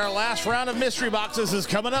 All right, our last round of mystery boxes is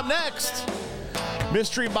coming up next.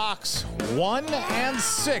 Mystery box 1 and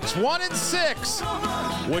 6. 1 and 6.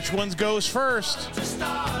 Which one goes first?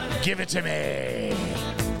 Give it to me.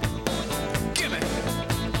 Give it.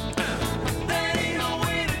 There ain't no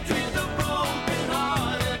way to treat the broken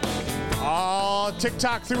hearted. Oh,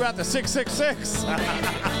 TikTok threw out the 666.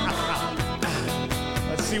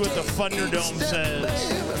 Let's see what the Thunderdome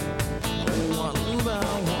says.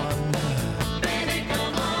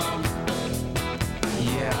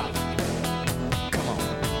 Yeah. Come on.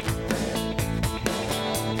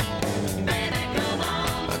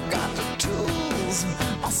 I got the tools.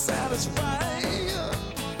 I'll satisfy you.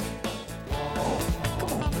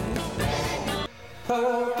 Come on, man.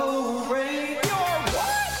 Purple rain. You're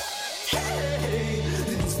what? Hey,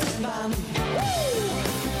 it's the money.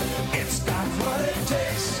 It's got what it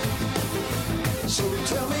takes. So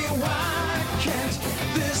tell me why can't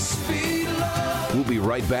this be love? We'll be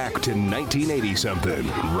right back to 1980 something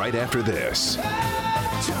right after this.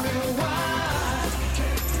 Tell me why.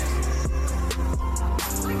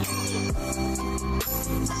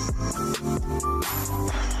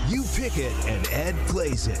 You pick it and Ed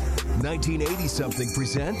plays it. 1980 something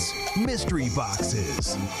presents Mystery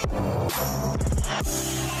Boxes.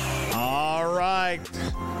 All right.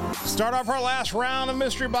 Start off our last round of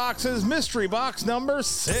mystery boxes. Mystery box number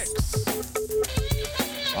 6.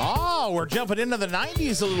 Oh, we're jumping into the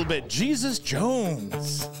 90s a little bit. Jesus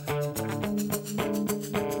Jones.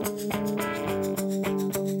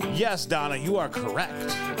 Yes, Donna, you are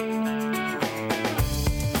correct.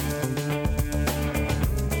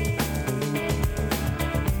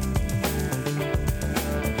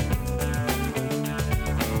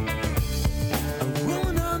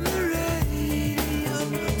 Woman on the radio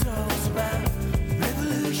talks about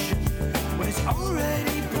revolution when it's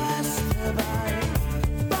already passed by.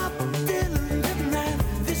 Bob Dylan tonight,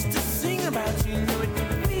 this to sing about, you know it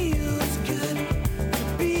feels good to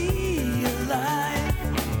be alive.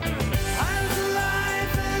 I was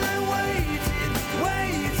alive and I waited.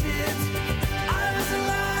 I was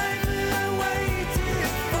alive and I waited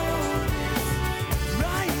for this.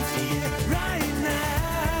 Right here, right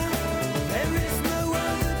now. There is no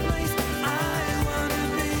other place I wanna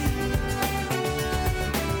be.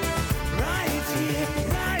 Right here,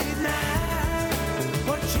 right now.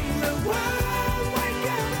 Watching the world wake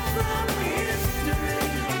up from history.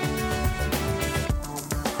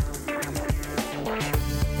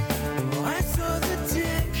 I saw the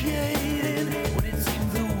decade end when it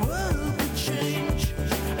seemed the world would change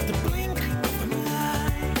at the blink of an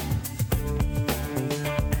eye.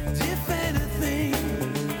 And if anything,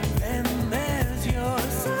 then there's your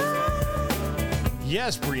sign.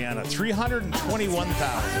 Yes, Brianna,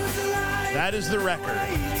 321,000. That is the record.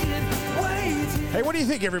 Hey, what do you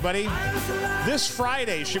think, everybody? This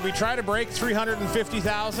Friday, should we try to break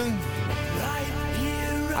 350,000?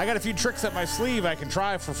 I got a few tricks up my sleeve I can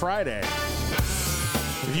try for Friday.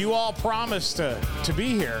 If you all promise to be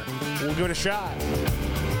here, we'll give it a shot.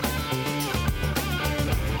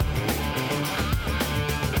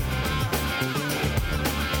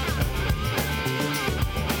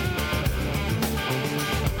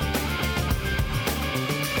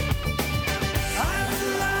 I was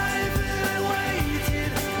alive and I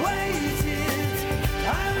waited.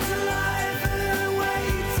 I was alive and I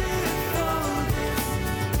waited for this.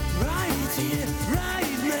 Right here,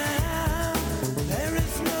 right now. There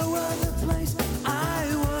is no other place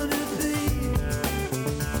I wanna be.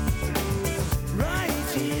 Right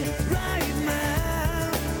here, right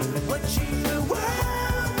now. Watching the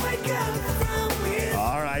world wake up from here.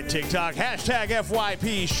 All right, TikTok, hashtag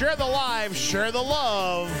FYP. Share the live, share the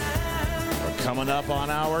love. We're coming up on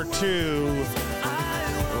hour 2,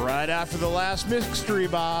 right after the last mystery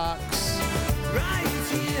box. Right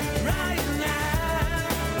here, right now.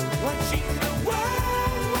 Watching the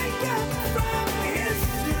world wake up from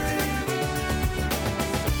history.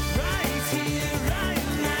 Right here, right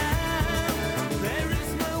now. There is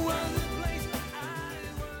no other place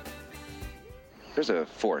There's a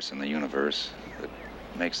force in the universe that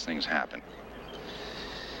makes things happen.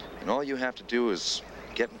 And all you have to do is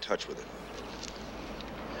get in touch with it.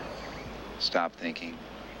 Stop thinking,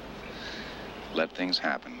 let things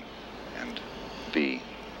happen, and be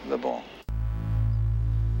the ball.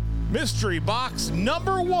 Mystery box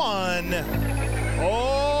number 1.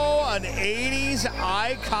 Oh, an 80s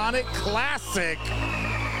iconic classic.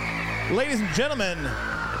 Ladies and gentlemen,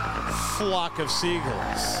 Flock of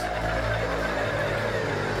Seagulls.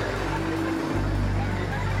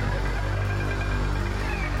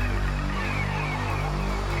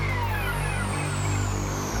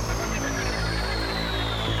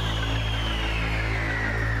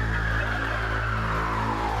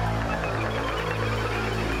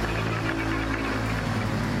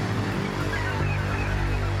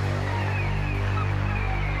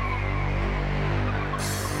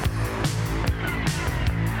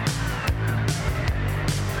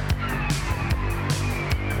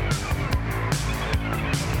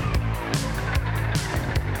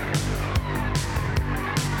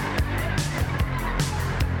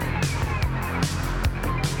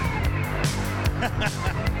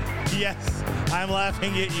 Yes, I'm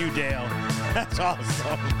laughing at you, Dale. That's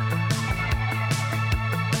awesome.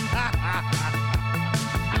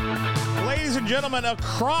 Ladies and gentlemen, a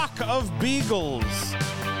crock of beagles.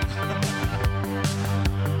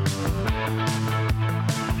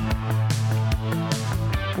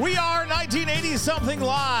 We are 1980 something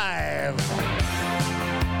live.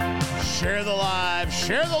 Share the live,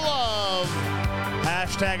 share the love.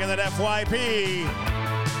 Hashtagging that FYP.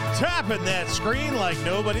 Tapping that screen like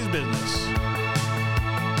nobody's business.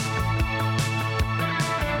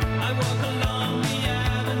 I walk along the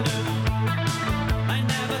avenue. I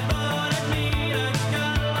never thought I'd meet a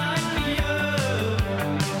girl like you.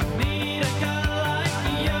 Meet a girl like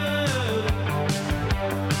you.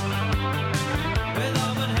 With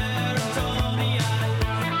auburn hair and tawny eyes.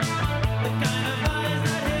 The kind of eyes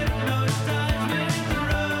that hypnotize me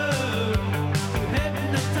through.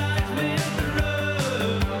 Hypnotize me through.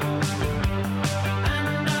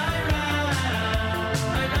 And I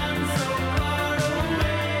ran so far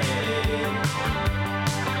away.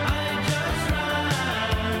 I just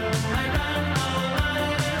ran all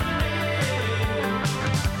night and day.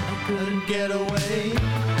 I couldn't get away.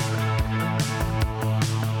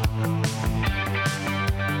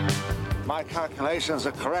 My calculations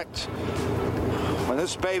are correct. When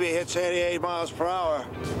this baby hits 88 miles per hour,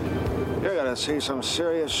 you're gonna see some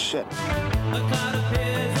serious shit. A cloud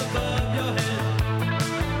appears above your head.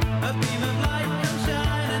 A beam of light comes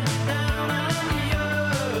shining down on you.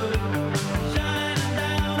 Shining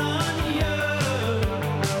down on you.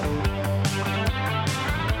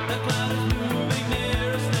 The cloud is moving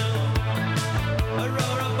nearer still.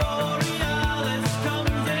 Aurora borealis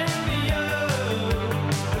comes into you.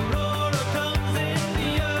 Aurora comes into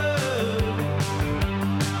you.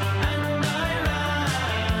 And I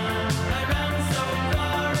ran so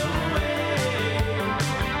far away.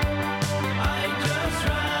 I just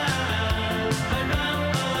ran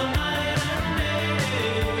all night and day.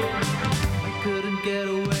 I couldn't get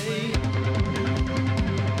away.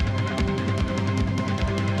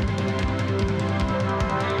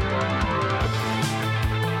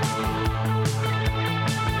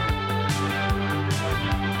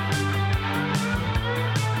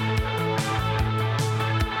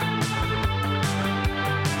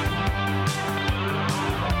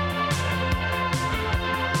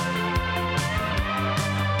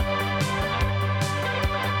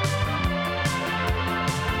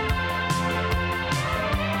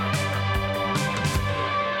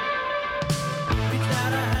 Reach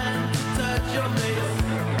out a hand to touch your face.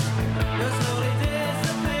 You're slowly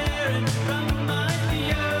disappearing from my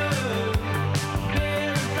view.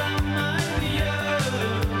 Disappearing from my view.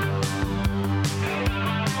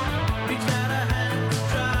 Reach out a hand to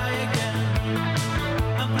try again.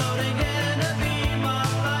 I'm floating in a beam of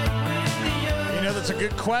light with you. You know, that's a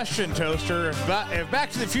good question, Toaster. If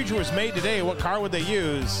Back to the Future was made today, what car would they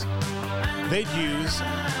use? They'd use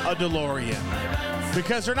a DeLorean.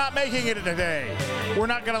 Because they're not making it today. We're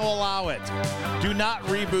not going to allow it. Do not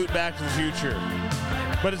reboot Back to the Future.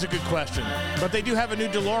 But it's a good question. But they do have a new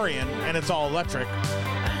DeLorean, and it's all electric.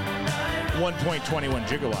 1.21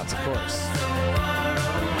 gigawatts, of course.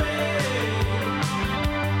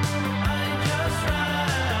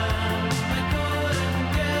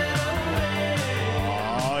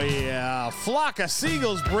 Oh, yeah. Flock of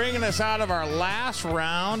Seagulls bringing us out of our last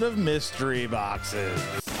round of mystery boxes.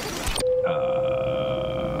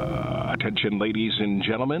 Attention, ladies and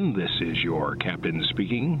gentlemen, this is your captain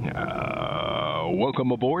speaking.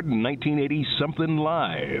 Welcome aboard 1980 Something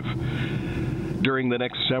Live. During the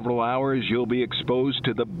next several hours, you'll be exposed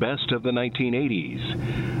to the best of the 1980s.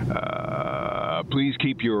 Please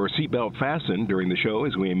keep your seatbelt fastened during the show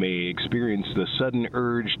as we may experience the sudden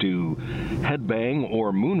urge to headbang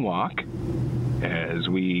or moonwalk. As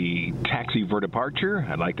we taxi for departure,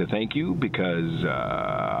 I'd like to thank you because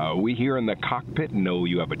we here in the cockpit know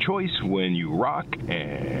you have a choice when you rock,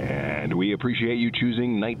 and we appreciate you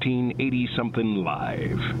choosing 1980 Something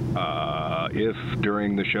Live. If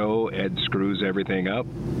during the show Ed screws everything up,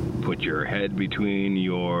 put your head between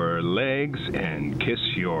your legs and kiss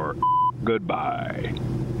your goodbye.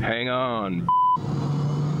 Hang on.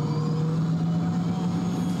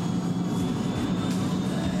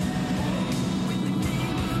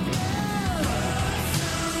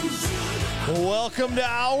 Welcome to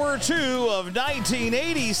hour 2 of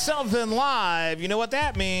 1980 Something Live. You know what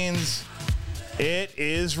that means? It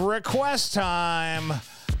is request time.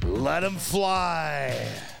 Let 'em fly.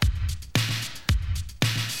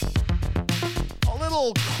 A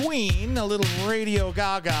little Queen, a little Radio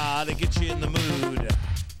Gaga to get you in the mood.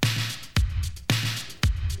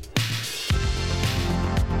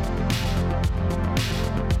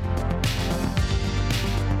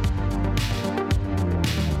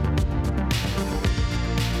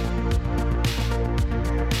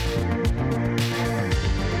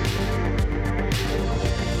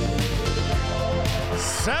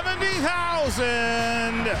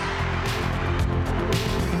 $70,000.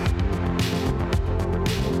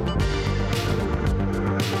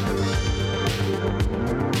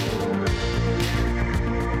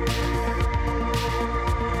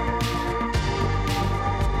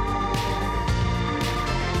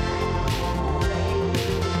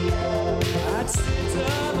 I'd sit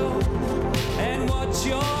alone and watch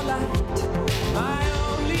your light, my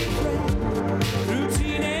only friend through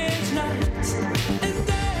teenage nights, and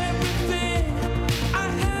everything I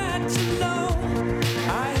had to know,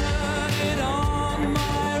 I heard it on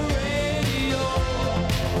my radio.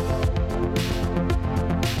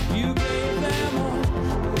 You gave them all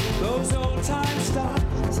those old time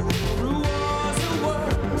stars through wars and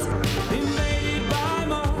worlds invaded by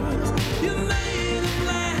Mars. You made them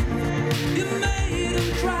laugh, you made them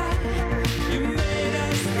cry, you made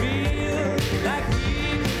us feel like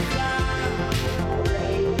we could fly.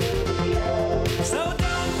 So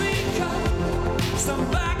don't become some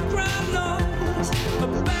background noise,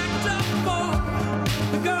 but backed up for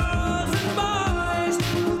the girls and boys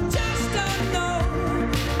who just don't know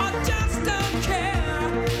or just don't care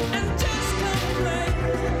and just complain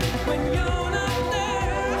when you're not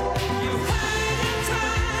there. You had the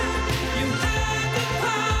time, you had the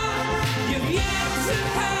power, you've yet to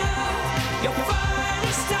have your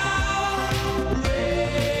finest hour.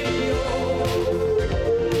 Radio.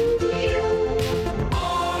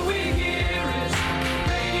 All we hear is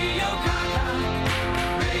Radio Gaga,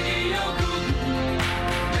 Radio Goo Goo,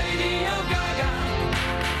 Radio Gaga.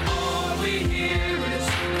 All we hear is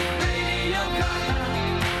Radio Gaga,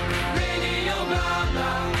 Radio Gaga.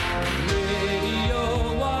 Radio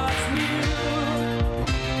what's new.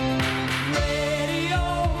 Radio,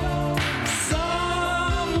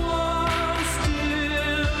 someone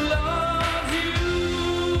still loves you.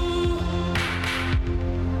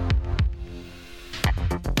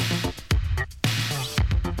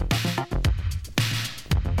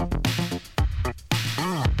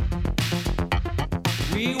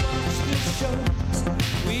 We watch the shows,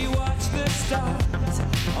 we watch the stars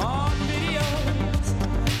on videos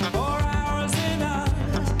for hours and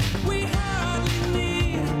hours. We hardly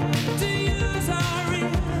need to use our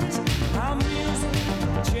ears. Our music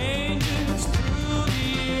changes through the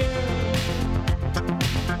years.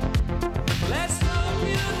 Let's hope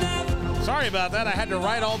you never. Sorry about that. I had to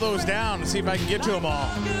write all those down to see if I can get to them all.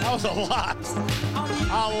 That was a lot.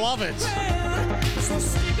 I love it. So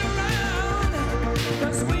stick around,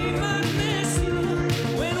 'cause we might miss you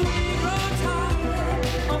when we grow tired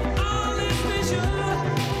of all this vision.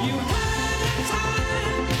 You had the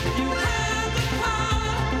time, you had the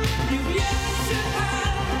power, you've yet to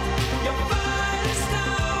have your finest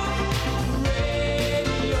hour.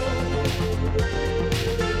 Radio.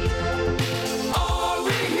 All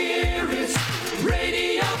we hear is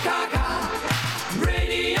Radio Gaga,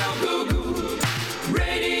 Radio Goo Goo,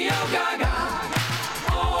 Radio Gaga.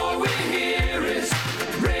 All we hear is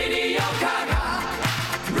Radio Gaga,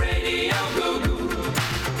 Radio Goo Goo,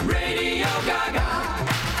 Radio Gaga.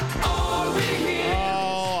 All we hear.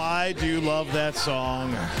 Oh, I do love that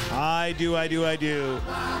song. I do.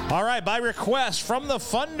 All right, by request from the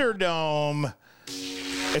Thunderdome,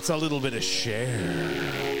 it's a little bit of Cher.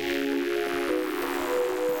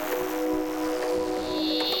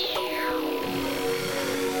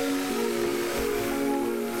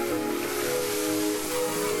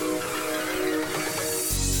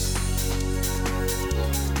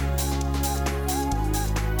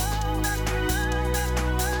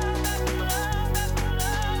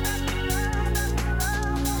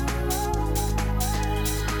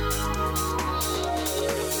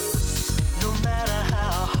 No matter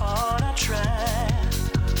how hard I try,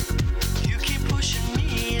 you keep pushing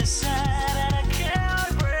me aside and I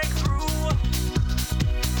can't break through.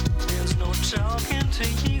 There's no talking to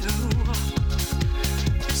you.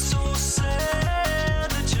 It's so sad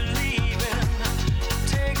that you're leaving. It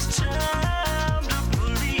takes time to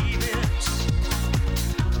believe it.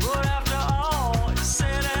 But after all is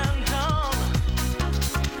said and done,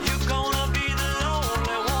 you're gonna be the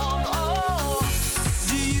lonely one. Oh,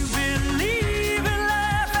 do you believe in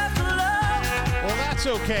life after love? Well, that's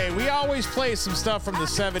okay. We always play some stuff from the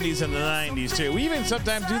 70s and the 90s, too. We even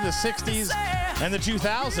sometimes do the 60s and the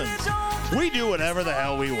 2000s. We do whatever the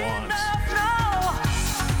hell we want.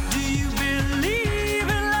 Do you believe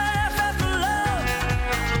in life after love?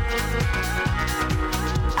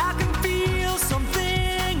 I can feel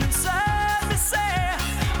something inside me say,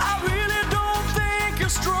 I really don't think you're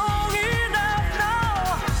strong enough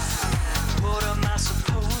now. What am I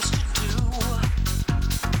supposed to do?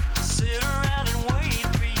 Sit around and wait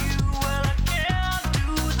for you? Well, I can't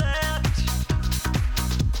do that.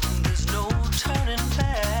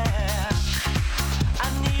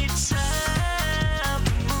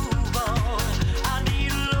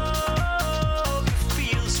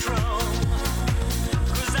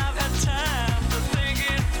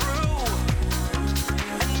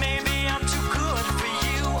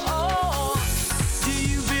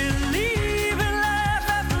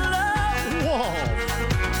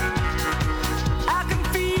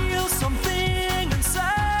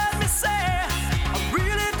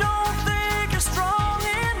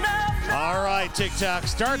 right, TikTok,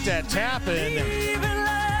 start that tapping.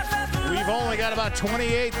 We've only got about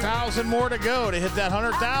 28,000 more to go to hit that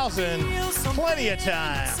 100,000. Plenty of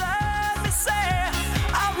time.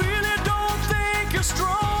 I really don't think you're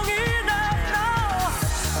strong enough now.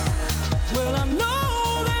 Well, I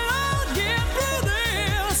know that I'll get through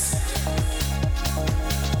this,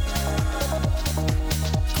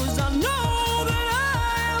 'cause I know that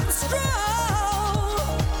I am strong.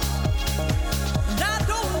 And I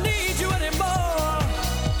don't need you anymore.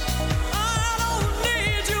 I don't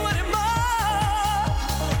need you anymore.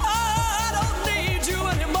 I don't need you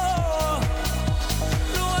anymore.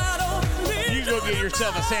 No, I don't need you. You go get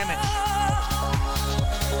yourself a sandwich.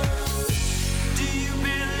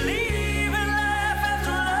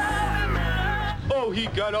 Oh, he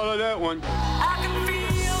got all of that one. I can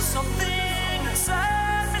feel something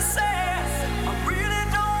inside me say, I really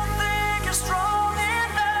don't think you're strong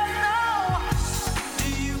enough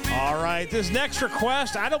now. All right, this next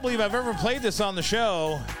request, I don't believe I've ever played this on the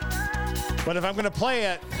show, but if I'm going to play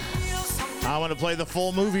it, I want to play the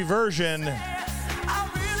full movie version.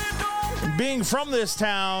 Being from this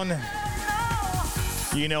town,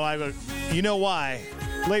 you know why.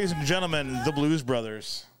 Ladies and gentlemen, the Blues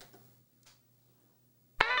Brothers.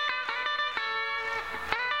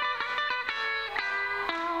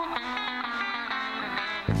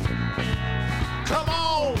 Come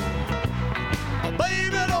on,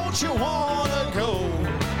 baby, don't you wanna go?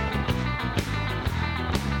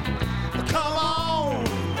 Come on,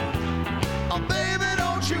 baby,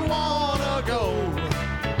 don't you wanna go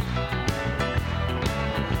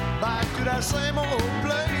back to that same old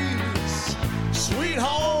place, sweet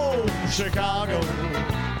home Chicago?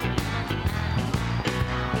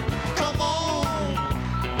 Come on,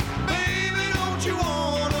 baby, don't you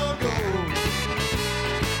wanna go?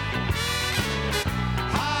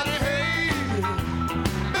 Howdy, hey,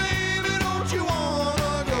 baby, don't you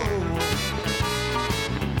wanna go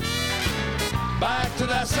back to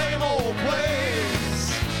that same old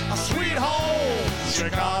place, a sweet home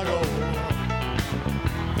Chicago?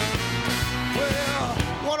 Well,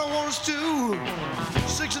 what I want is 2,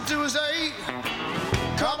 6 and 2 is 8.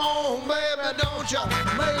 Come on, baby, don't you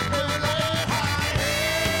make me laugh.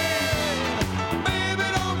 Hey, baby,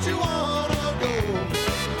 don't you wanna go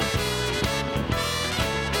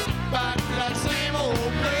back to that same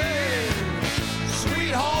old place,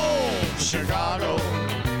 sweet home Chicago?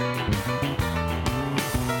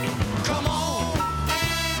 Come on,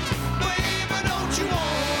 baby, don't you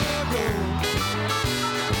wanna go?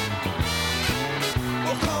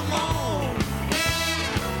 Oh, come on,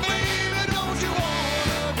 baby, don't you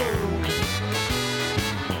wanna go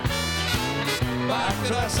back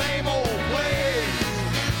to that same old place,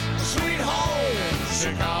 sweet home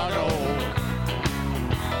Chicago?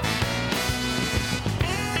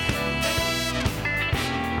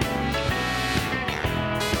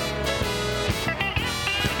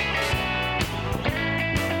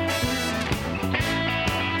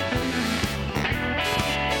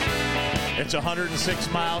 It's 106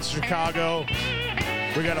 miles to Chicago.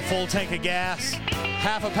 We got a full tank of gas,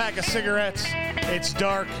 half a pack of cigarettes. It's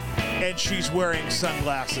dark, and she's wearing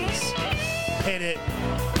sunglasses. Hit it.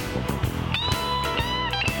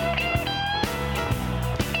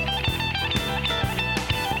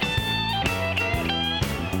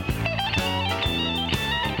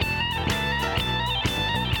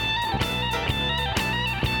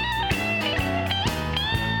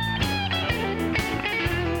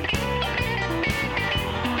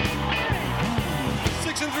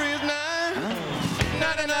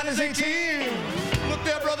 Is 18. Look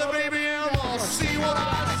there, brother, baby, and I'll see what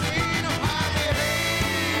I seen. Hey,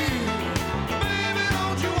 baby,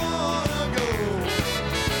 don't you wanna go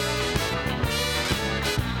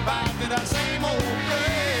back to that same old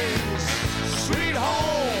place, sweet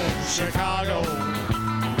home Chicago?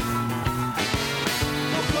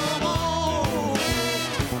 Oh, come on,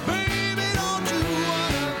 baby, don't you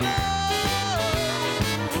wanna go?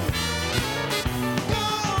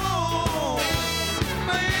 Come on,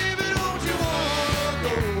 baby, don't you wanna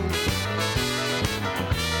go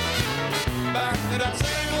back to that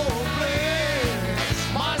same old place,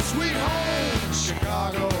 my sweet home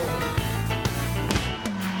Chicago?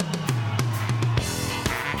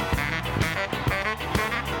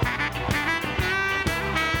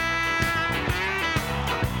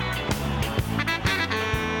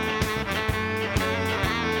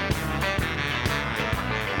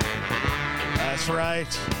 That's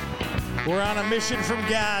right. We're on a mission from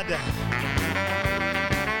God.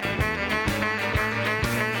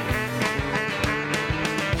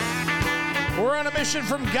 We're on a mission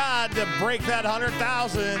from God to break that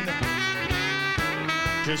 100,000.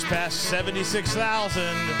 Just past 76,000.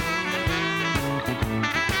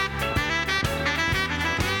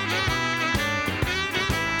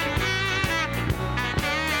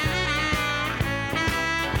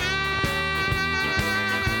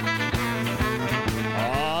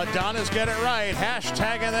 Oh, Donna's got it right.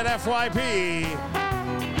 Hashtagging that FYP.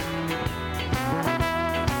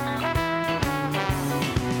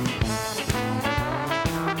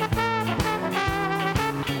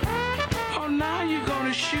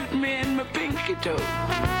 Shoot me in my pinky toe.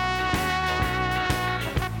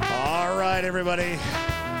 All right, everybody.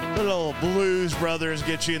 The little Blues Brothers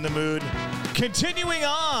get you in the mood. Continuing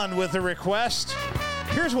on with the request.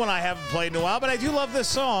 Here's one I haven't played in a while, but I do love this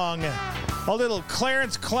song. A little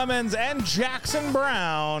Clarence Clemens and Jackson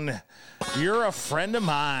Brown. You're a friend of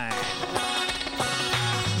mine.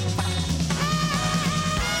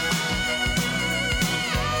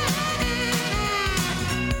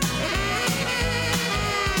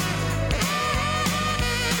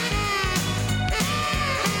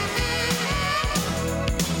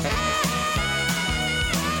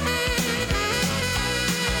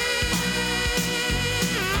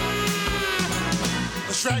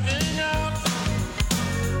 Striking out,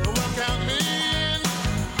 well, count me in.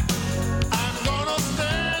 I'm gonna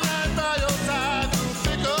stand right by your side through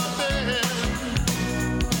thick or thin.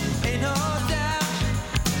 Ain't no doubt,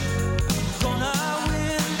 gonna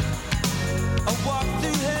win. A walk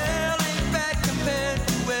through hell ain't bad compared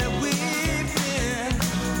to where we've been.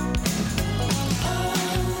 Oh,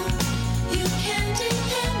 you can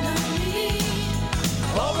depend on me.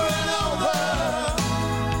 Over and over.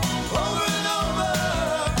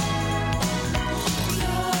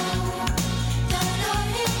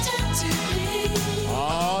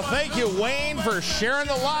 Thank you, Wayne, for sharing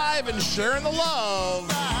the live and sharing the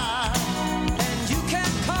love. And you can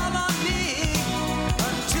call on me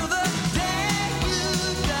until the day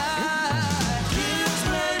you die. Years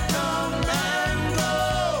may come and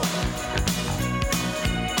go.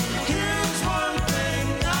 Here's one thing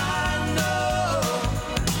I know.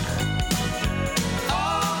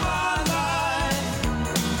 All my life,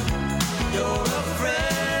 you're a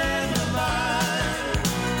friend of mine.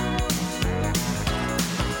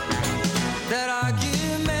 That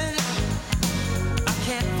argument I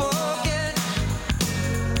can't forget.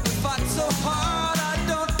 We fought so hard I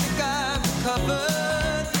don't think I've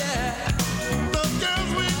recovered yet. The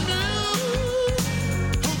girls we knew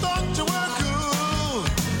who thought you were cool,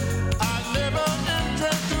 I never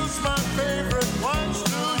introduced my favorite ones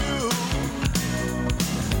to you.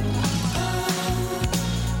 Oh,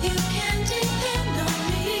 you can depend on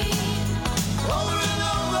me. Over and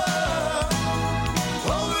over,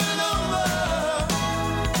 over and over.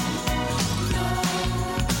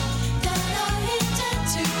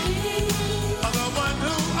 The one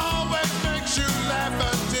who always makes you laugh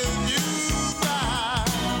until you die.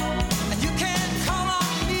 And you can call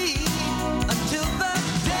on me until the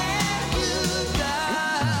day you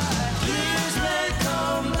die. Years may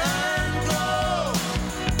come and go.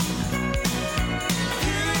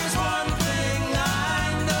 Here's one thing I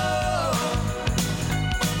know.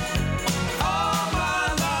 All my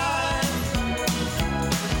life,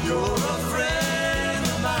 you're a friend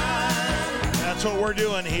of mine. That's what we're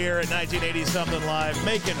doing here at 1980 Something Live,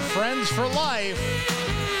 making friends for life.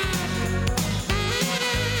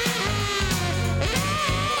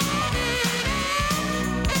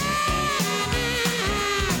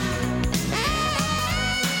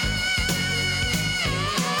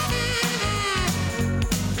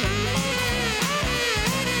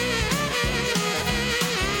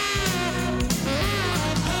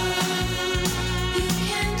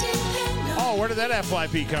 Oh, where did that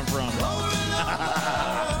FYP come from?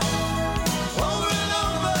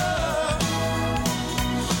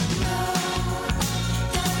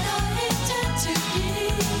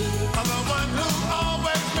 I'm the one who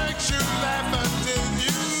always makes you laugh until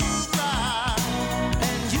you die.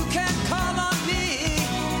 And you can call on me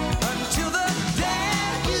until the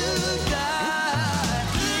day you die.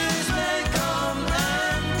 Years may come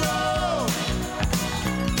and go.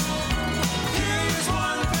 Here's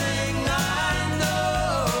one thing I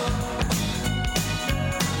know.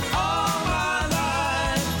 All my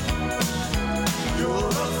life, you're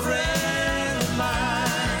a friend of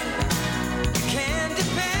mine. You can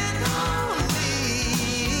depend on me.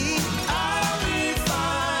 I'll be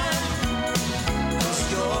fine. 'Cause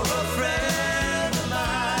you're a friend of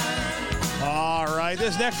mine. All right,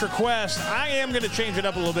 this next request, I am going to change it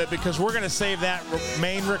up a little bit because we're going to save that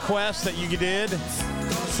main request that you did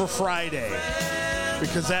for Friday.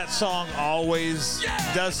 Because that song always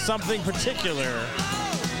does something particular.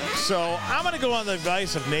 So I'm going to go on the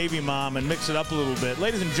advice of Navy Mom and mix it up a little bit.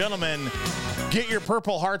 Ladies and gentlemen, get your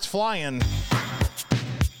purple hearts flying.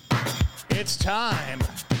 It's time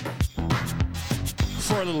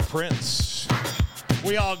for a little Prince.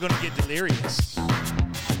 We all going to get delirious.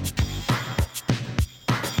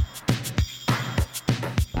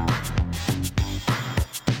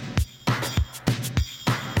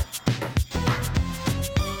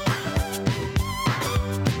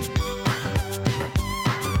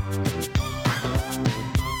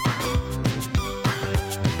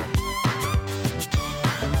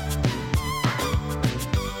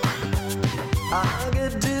 I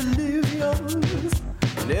get delirious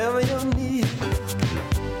whenever you're near.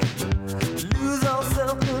 Lose all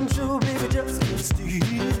self-control, baby, just can't steal.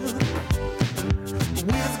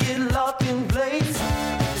 Wheels get locked in place.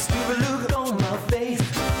 The stupid look on my face.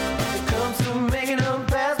 It comes to making them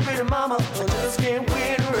pass, pretty mama. I just can't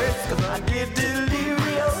win a race, 'cause I get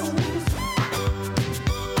delirious.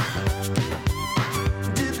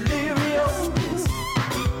 Delirious.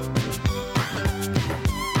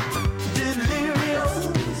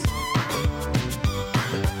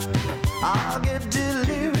 I'll get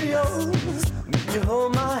delirious when you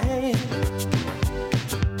hold my hand.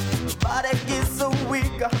 Body gets so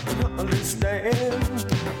weak, I don't understand.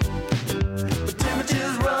 But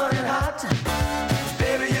temperature's running hot.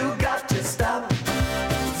 Baby, you got to stop.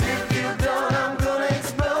 If you're done, I'm gonna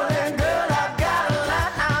explode. And girl, I got a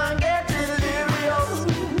lot. I'll get delirious.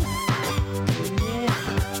 Yeah.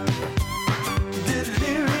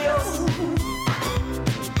 Delirious.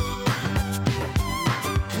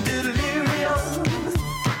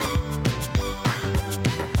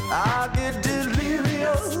 I get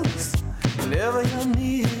delirious whenever you're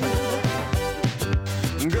near.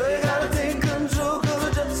 Girl, you gotta take control, 'cause I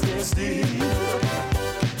just can't steal.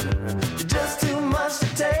 You're just too much to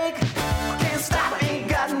take. I can't stop, ain't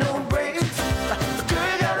got no brakes. Girl,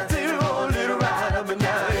 you gotta take a little ride up and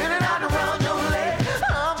down, in and out around your leg.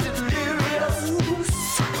 I'm delirious.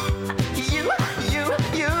 You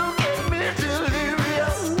get me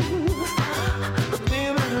delirious.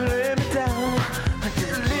 Baby, let me down.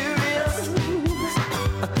 Delirious.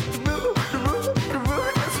 The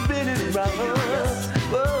root is spinning around.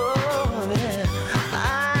 Oh, yeah.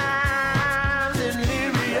 I'm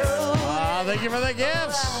delirious. Thank you for the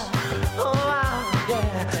gifts. Oh,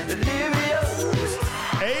 yeah. Delirious.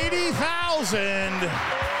 80,000.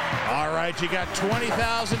 All right, you got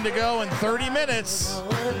 20,000 to go in 30 minutes.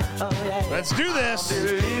 Let's do this.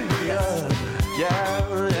 Delirious. Yeah.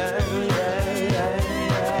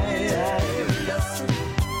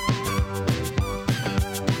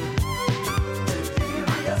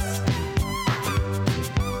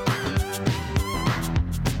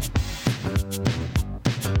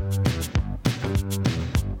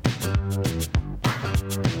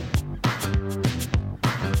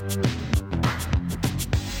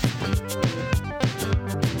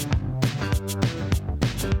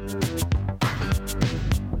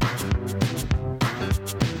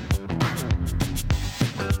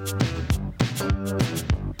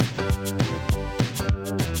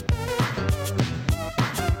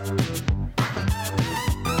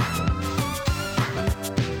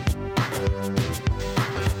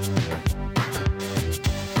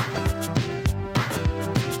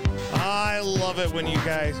 It when you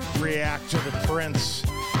guys react to the Prince,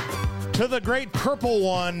 to the great purple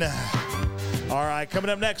one. All right, coming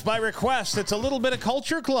up next by request, it's a little bit of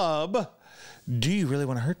Culture Club. Do you really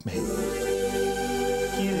want to hurt me?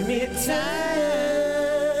 Give me time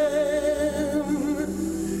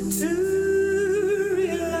to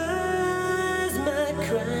realize my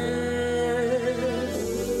crime.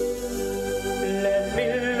 Let me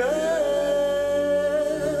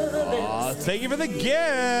love. Thank you for the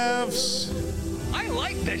gifts. I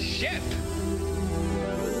like the ship.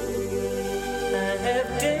 I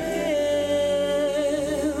have danced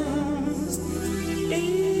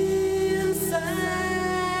inside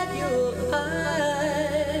your eyes.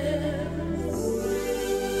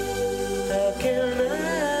 How can I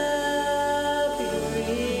be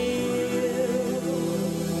real?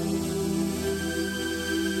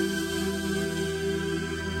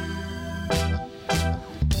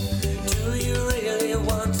 Do you really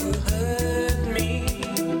want to hurt me?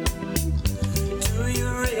 Do you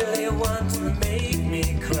really want to make me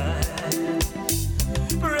cry?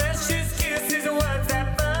 Precious kisses, words that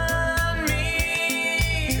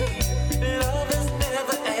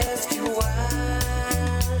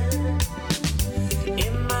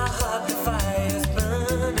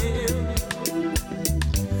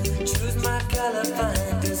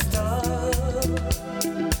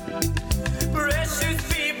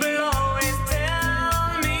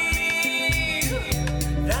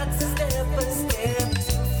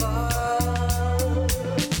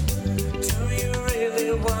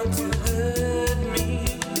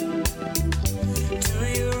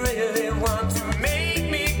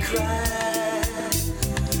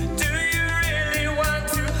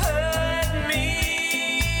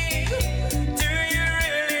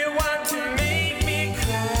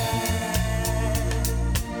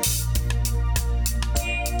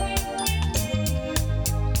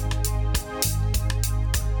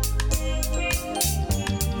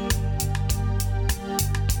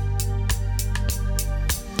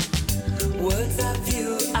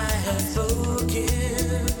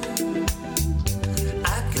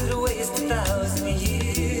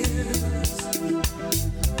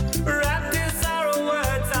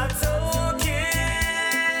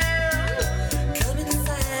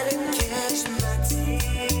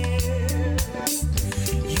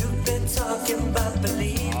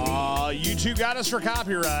YouTube got us for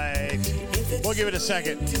copyright. We'll give it a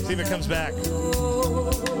second, see if it comes back.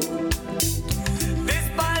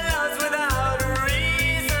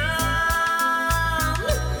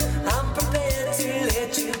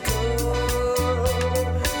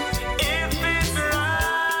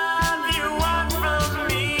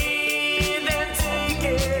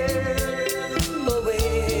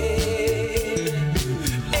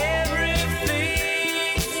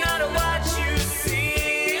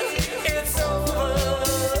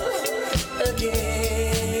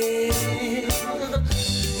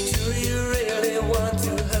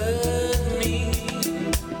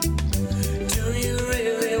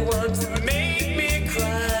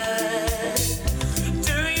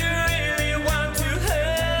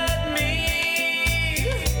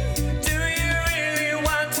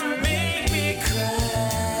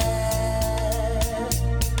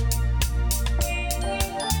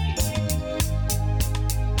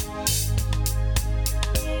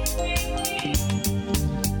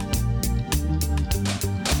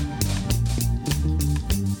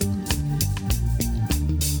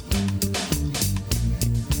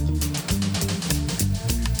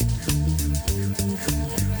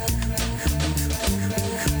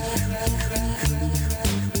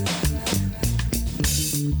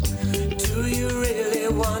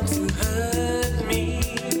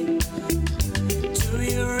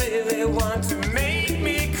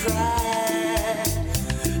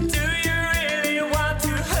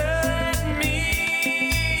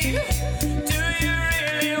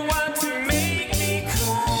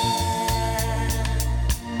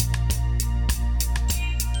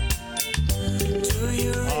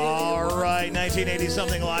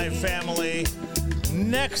 Something Live family.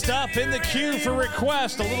 Next up in the queue for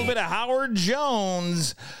request, a little bit of Howard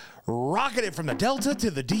Jones, rocking it from the Delta to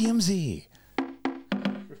the DMZ.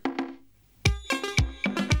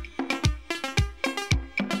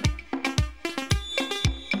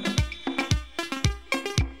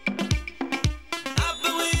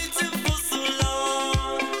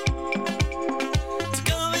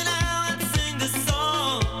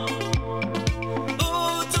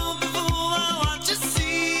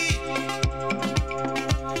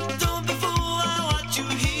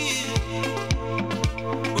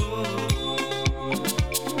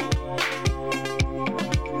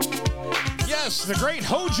 The great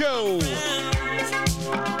Hojo.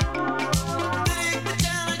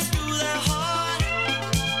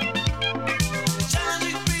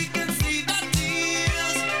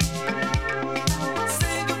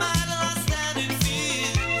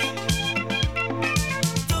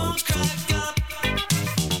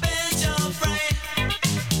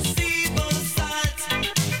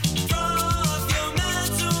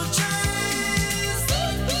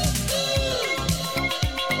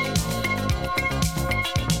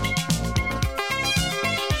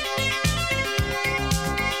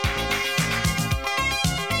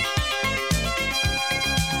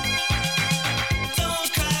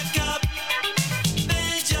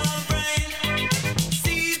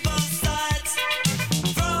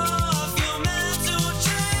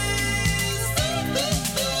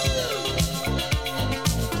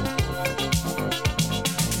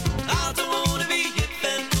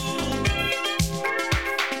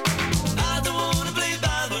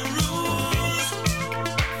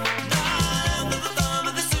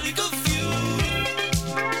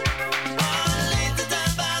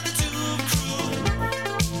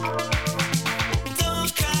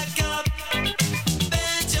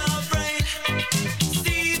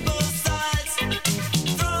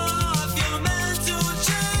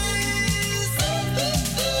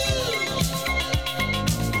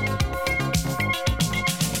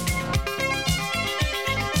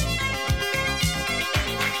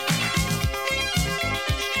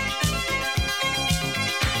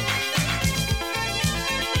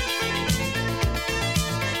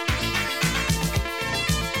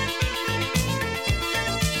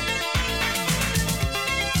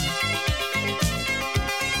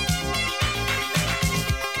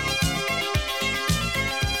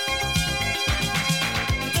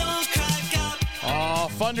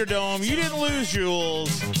 Thunderdome, you didn't lose Jules.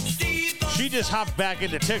 She just hopped back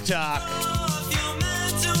into TikTok.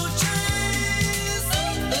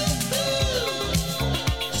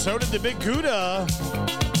 So did the Big Gouda.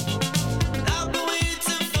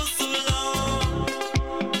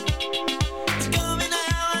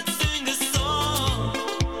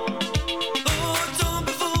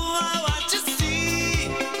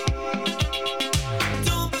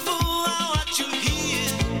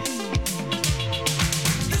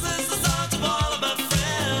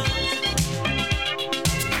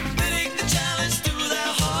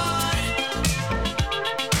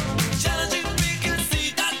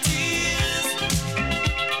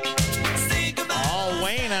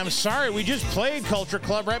 sorry, we just played Culture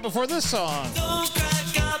Club right before this song.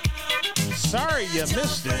 Sorry you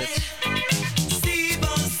missed it.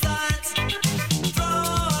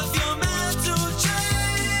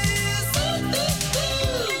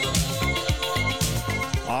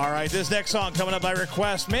 All right, this next song coming up by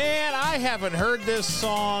request. Man, I haven't heard this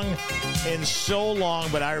song in so long,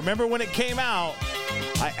 but I remember when it came out.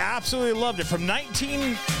 I absolutely loved it. From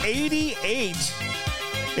 1988,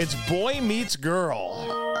 it's Boy Meets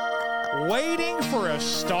Girl. Waiting for a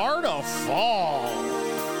Star to Fall.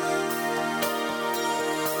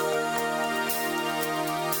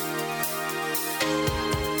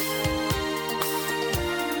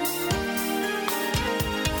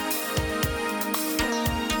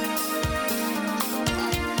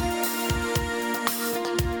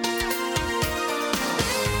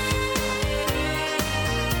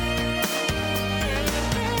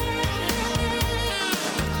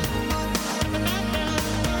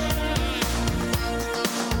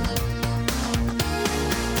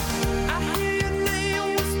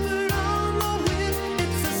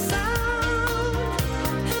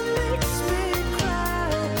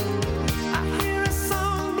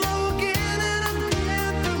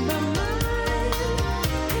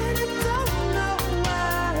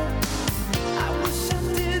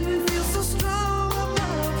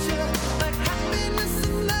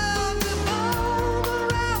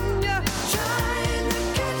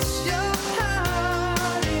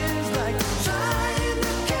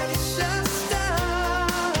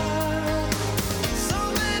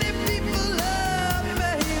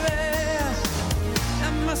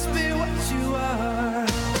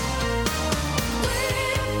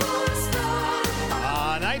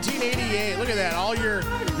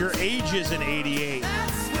 Your ages in 88.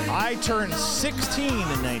 I turned 16 in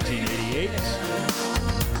 1988.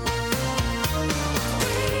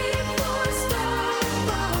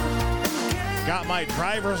 Got my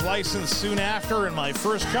driver's license soon after in my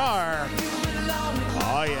first car.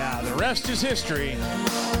 Oh yeah, the rest is history.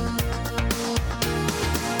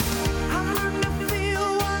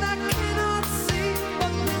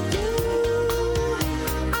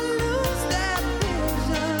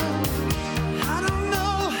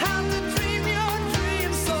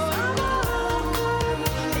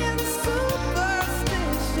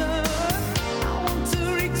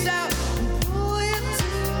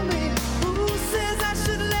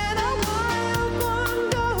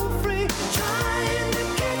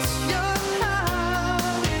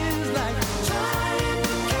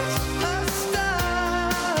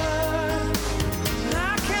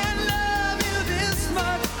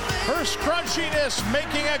 Crunchiness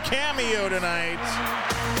making a cameo tonight.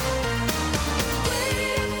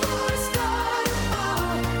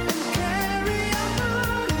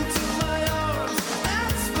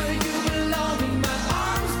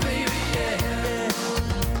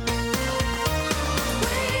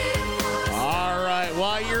 All right,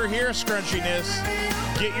 while you're here, Scrunchiness,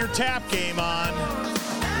 get your tap game on.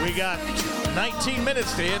 We got 19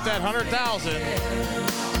 minutes to hit that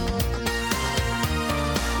 100,000.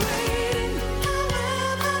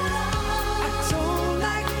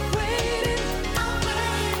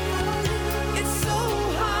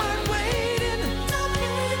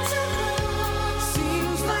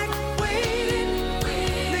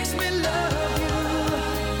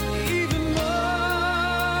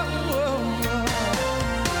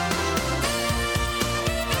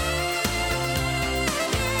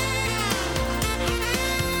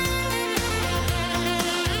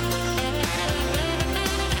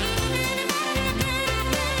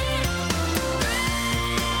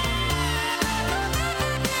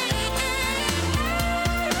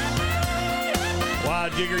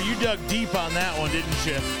 Jigger, you dug deep on that one, didn't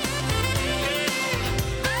you?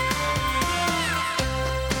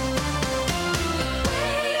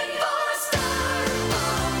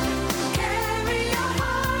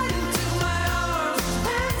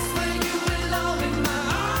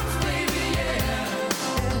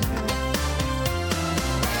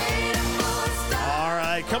 All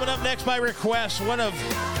right, coming up next by request, one of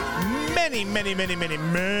many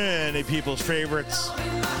people's favorites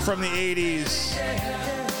from the 80s.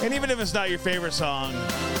 And even if it's not your favorite song,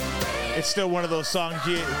 it's still one of those songs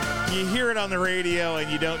you hear it on the radio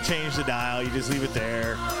and you don't change the dial, you just leave it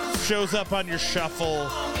there. Shows up on your shuffle,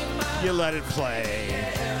 you let it play.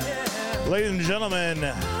 Ladies and gentlemen,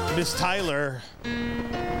 Miss Tyler.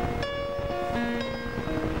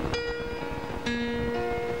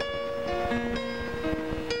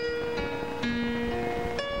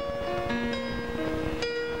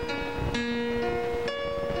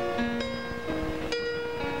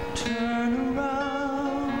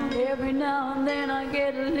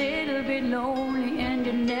 get a little bit lonely and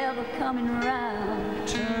you're never coming around.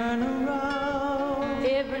 Turn around.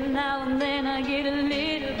 Every now and then I get a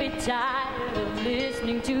little bit tired of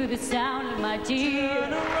listening to the sound of my tears.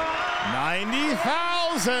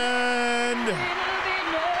 90,000.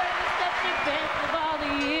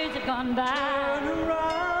 Gone by.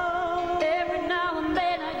 Every now and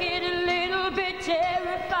then I get a little bit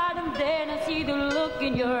terrified, and then I see the look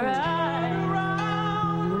in your eyes.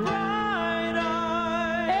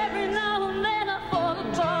 Every now and then I fall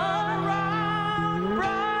apart.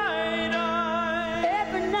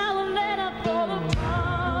 Every now and then I fall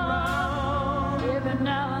apart. Every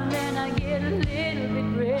now and then I get a little bit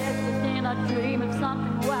restless and I dream of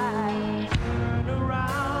something wise.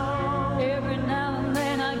 Every now and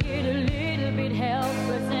then I get a little bit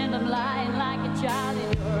helpless and I'm lying like a child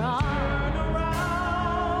in your arms.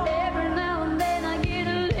 Every now and then I get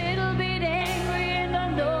a little bit angry and I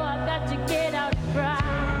know I've got to get out and cry.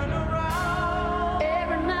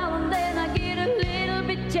 Every now and then I get a little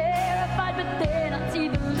bit terrified, but then I see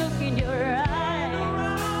the look in your eyes.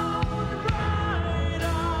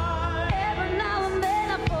 Every now and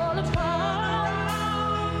then I fall apart.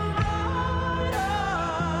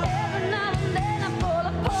 Every now and then I fall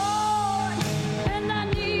apart. And I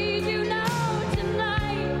need you now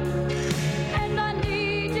tonight. And I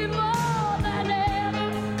need you more than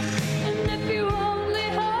ever. And if you only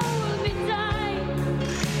hold me tight,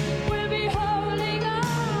 we'll be holding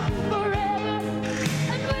on forever.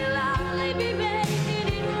 And we'll only be making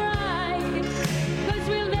it right. 'Cause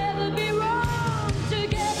we'll never be wrong.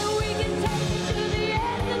 Together we can take it to the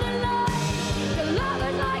end of the line. The love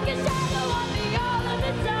is like a shadow on me all of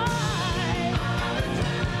the time.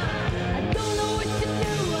 I don't know what to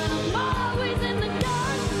do and I'm always in the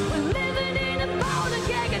dark. We're living in a powder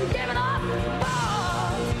keg and giving off the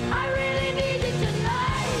spark. I really need you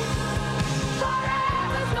tonight.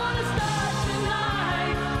 Forever's gonna start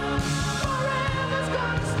tonight. Forever's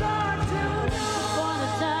gonna start tonight. Upon a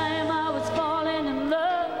time I was falling in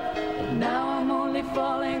love, but now I'm only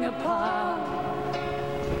falling apart.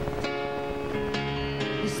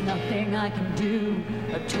 There's nothing I can do,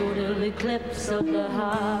 a total eclipse of the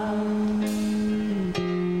heart.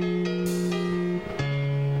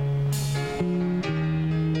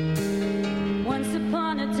 Once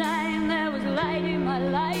upon a time there was light in my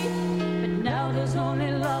life, but now there's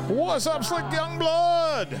only love. What's up, Slick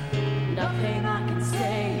Youngblood? Nothing I can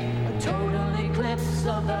say, a total eclipse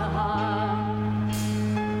of the heart.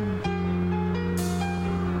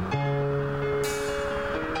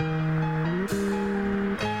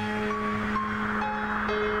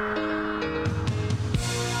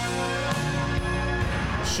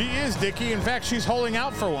 She is, Dickie. In fact, she's holding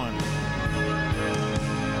out for one.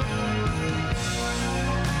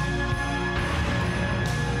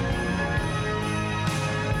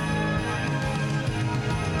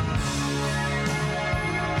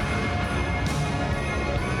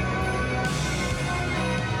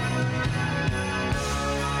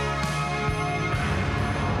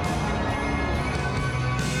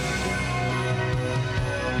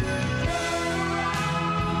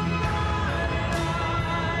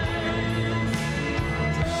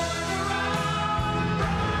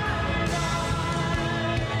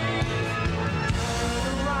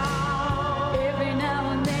 Every now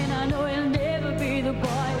and then I know he'll never be the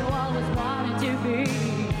boy who always wanted to be.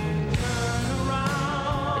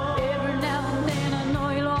 But every now and then I know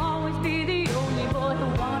he'll always be the only boy who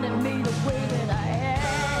wanted me the way that I am.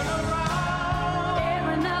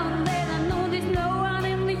 Every now and then I know there's no one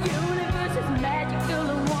in the universe as magical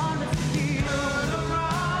and wondrous as you.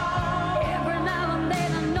 Every now and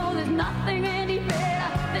then I know there's nothing any better.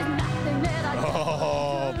 There's nothing that I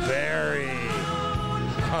Oh, Barry.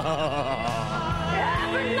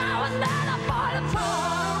 Every now and then I fall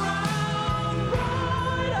apart.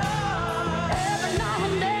 Every now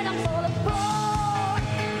and then I fall apart.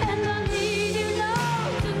 And I need you now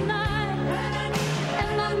tonight.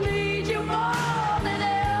 And I need you more than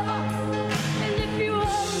ever. And if you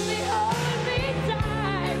only hold me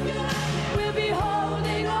tight, we'll be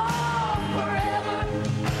holding on forever.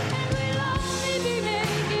 And we'll only be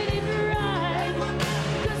making it right.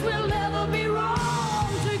 'Cause we'll never be wrong.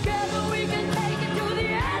 Together we can take it to the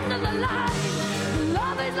end of the line.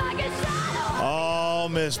 Love is like a shadow. Oh,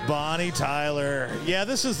 Miss Bonnie Tyler. Yeah,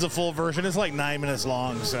 this is the full version. It's like 9 minutes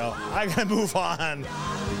long, so I gotta move on.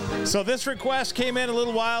 So this request came in a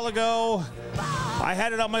little while ago. I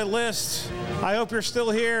had it on my list. I hope you're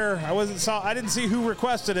still here. I didn't see who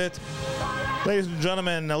requested it. Ladies and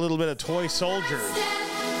gentlemen, a little bit of Toy Soldiers.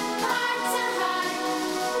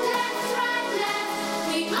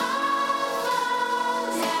 We all fall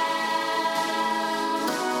down. 'Cause we're living in a powder keg and giving off the spark. Every now and then I get a little bit restless and I'm lying like a child in your arms. Every now and then I get a little bit helpless and I'm lying like a child in your arms. Every now and then I get a little bit angry and I know I've got to get out and cry. Every now and then I get a little bit terrified, but then I see the look in your eyes. Every now and then I get a little bit angry and I know I've got to get out and cry. Every now and then I get a little bit terrified, but then I see the look in your eyes.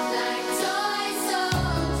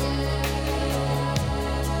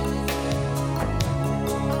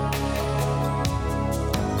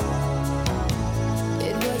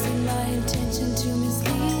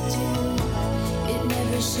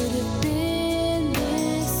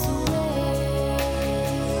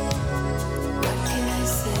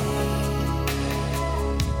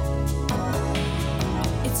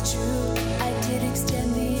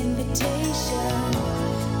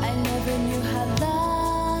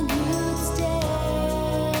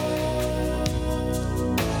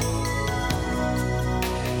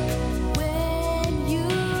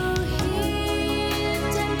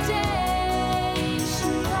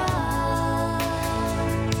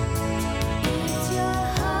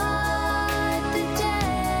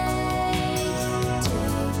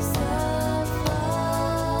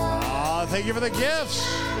 thank you for the gifts.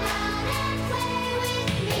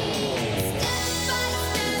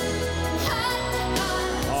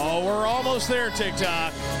 Oh, we're almost there,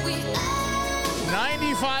 TikTok.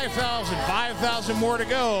 95,000, 5,000 more to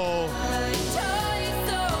go.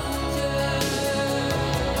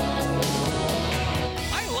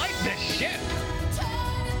 I like this shit.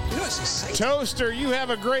 Toaster, you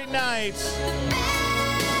have a great night.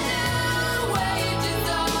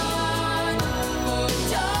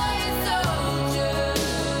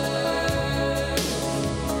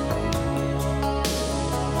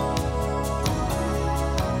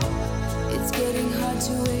 It's getting hard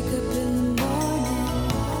to wake up in the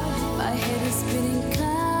morning. My head is spinning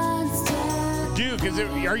constant. Duke,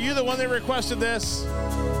 are you the one that requested this?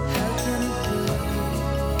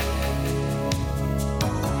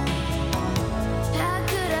 How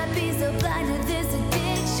could I be so blind to this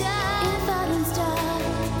addiction? If I don't stop,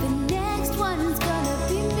 the next one's gonna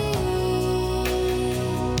be me.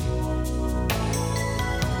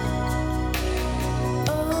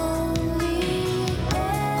 Only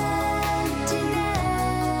emptiness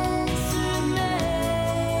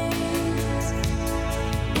remains.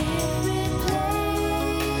 It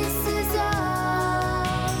replaces all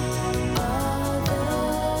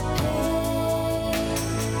the pain.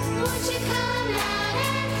 Won't you come out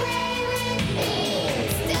and play with me?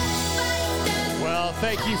 Step by step. Well,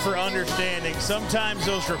 thank you for understanding. Sometimes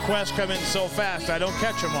those requests come in so fast, I don't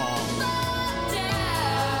catch them all.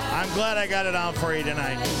 I'm glad I got it on for you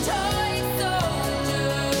tonight.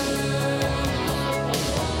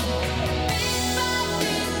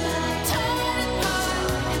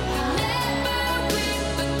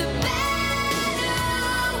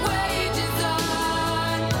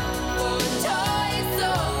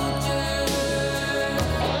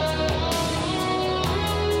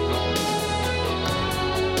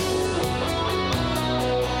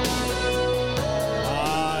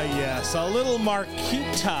 A little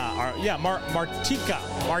Marquita, or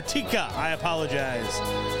Martika, I apologize.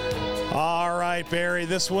 All right, Barry,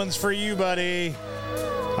 this one's for you, buddy.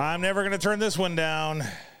 I'm never going to turn this one down.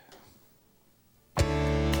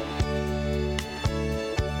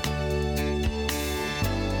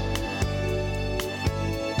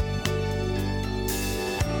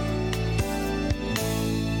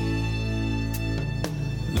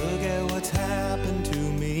 Look at what's happened to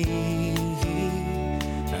me.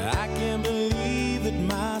 I can't believe it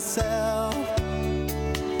myself.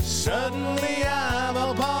 Suddenly I'm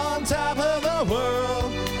up on top of the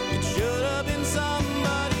world. It should have been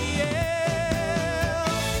somebody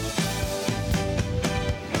else.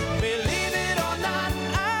 Believe it or not,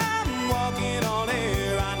 I'm walking on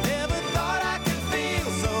air. I never thought I could feel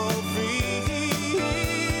so free.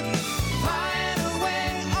 Flying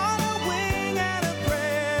away on a wing and a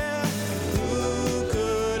prayer. Who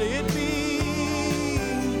could it be?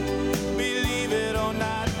 Believe it or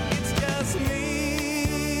not, it's just me.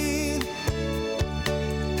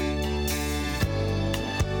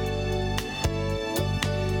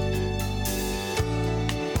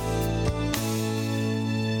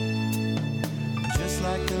 Just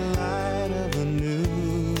like the light of a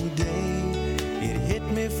new day, it hit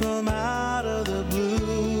me from out of the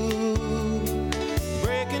blue,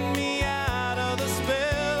 breaking me out of the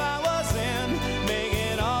spell I was in,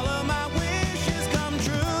 making all of my wishes come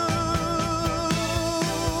true.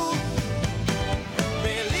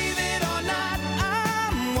 Believe it or not,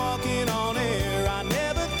 I'm walking on air. I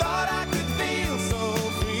never thought I could feel so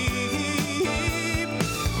free.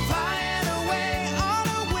 Flying away on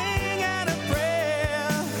a wing and a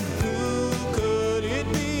prayer. Who could it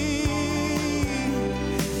be?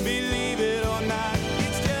 Believe it or not,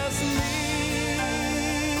 it's just me.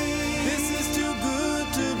 This is too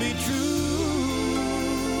good to be true.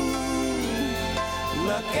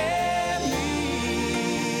 Look at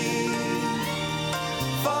me,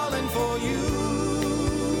 falling for you.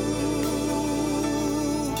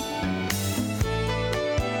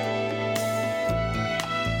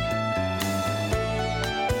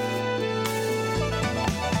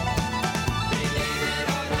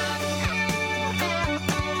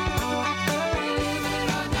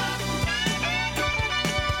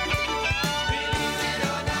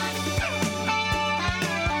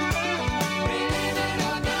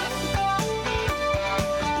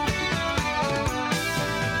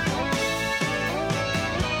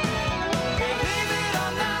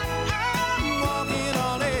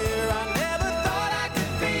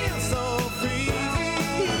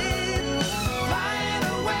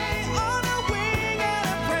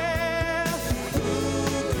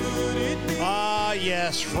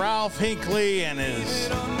 Yes, Ralph Hinckley and his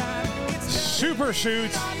super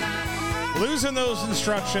suit losing those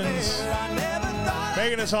instructions,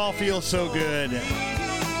 making us all feel so good.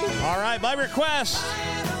 All right, my request,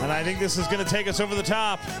 and I think this is going to take us over the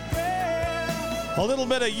top. A little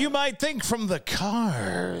bit of You Might Think from the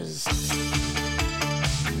Cars.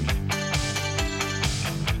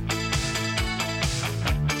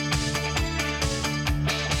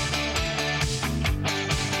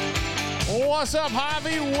 What's up,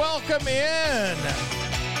 Javi? Welcome in.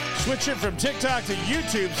 Switching from TikTok to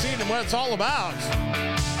YouTube, seeing what it's all about.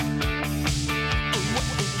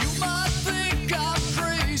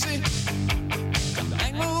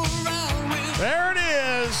 There it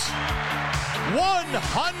is.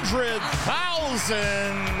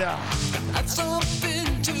 100,000. That's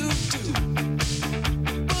something to do.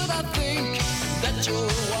 But I think that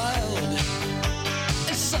you're wild.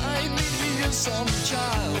 Inside me is some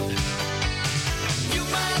child. You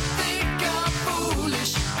might think I'm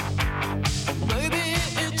foolish. Maybe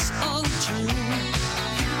it's untrue.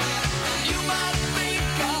 You might think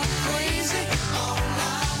I'm crazy.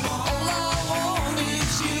 All I want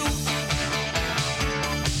is you.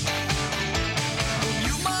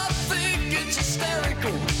 You might think it's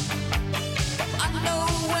hysterical. I know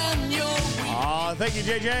when you're weak. Aw, thank you,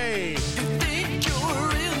 JJ. You think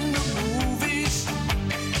you're in the movies.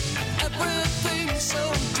 Everything's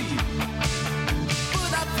so deep.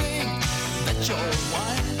 But I think that you're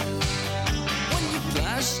wild when you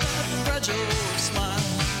flash that fragile smile.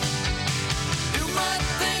 You might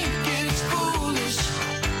think it's foolish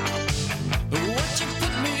what you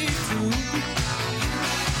put me through.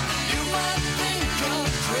 You might think I'm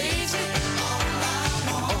crazy.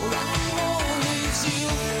 All I want is you.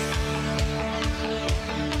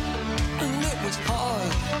 And it was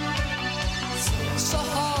hard, so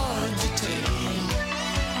hard to take.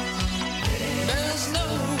 There's no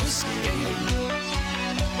escape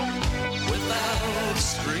without a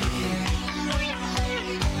scream.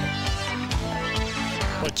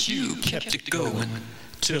 But you kept it going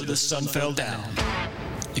till the sun fell down.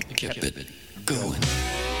 You kept it going.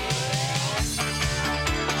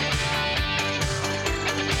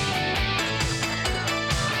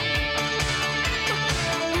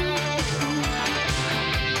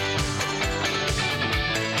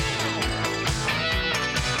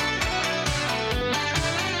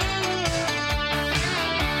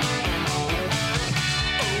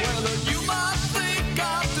 Well, you might think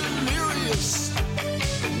I'm delirious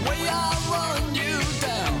the way I run you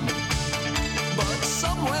down. But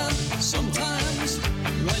somewhere, sometimes,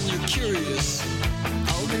 when you're curious,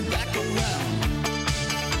 I'll be back around.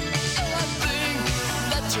 Oh, I think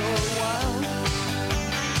that you're wild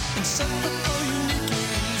and somehow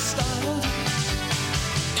uniquely styled.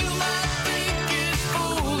 You might think it's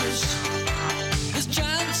foolish, this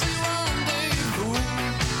chancy rendezvous.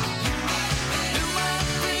 You might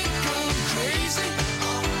think I'm crazy.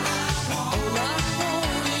 All I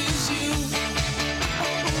want is you.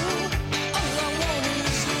 All I want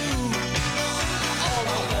is you. All I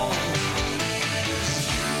want.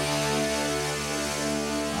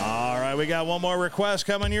 All right, we got one more request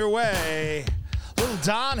coming your way. Little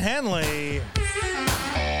Don Henley.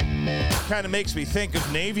 Kind of makes me think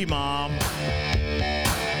of Navy Mom.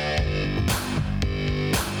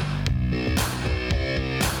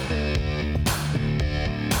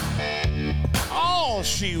 All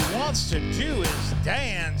she wants to do is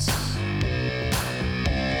dance.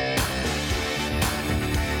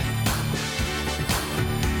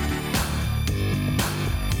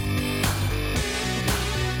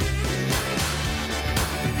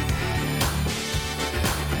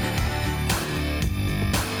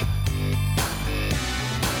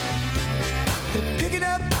 They're picking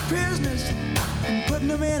up prisoners and putting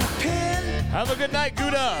them in a pen. Have a good night, All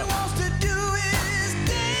Gouda. she wants to do is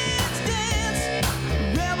dance, dance.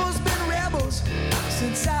 Rebels been rebels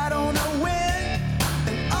since I don't know when.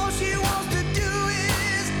 And all she wants to do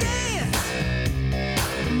is dance.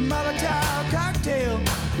 Molotov cocktail,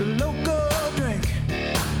 the local drink.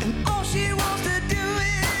 And all she wants to do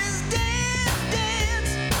is dance,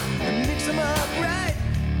 dance. And mix them up right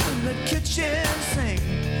in the kitchen sink.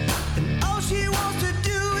 And all she wants to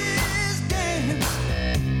do is dance.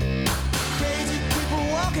 Crazy people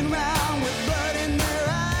walking around with blood in their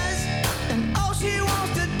eyes. And all she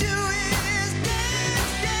wants to do is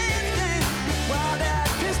dance, dance, dance. Wild-eyed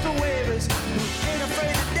pistol wavers who ain't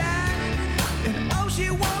afraid to die. And all she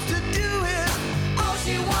wants to do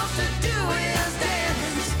is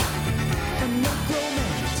dance. And no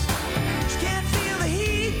romance. She can't feel the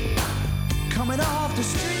heat coming off the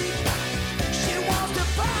street. She wants to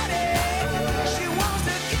party. She wants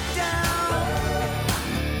to get down.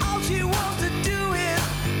 All she wants to do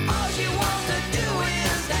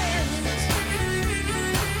is dance.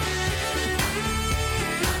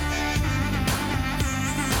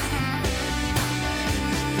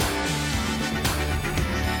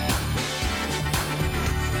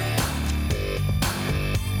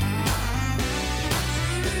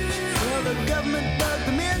 government dug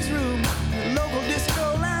the men's room, the local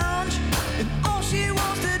disco lounge, and all she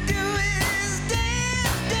wants to do is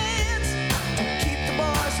dance, dance, to keep the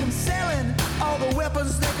boys from selling all the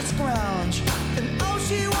weapons they could scrounge. And all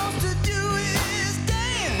she wants to do is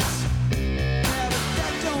dance. Now, but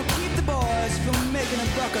that don't keep the boys from making a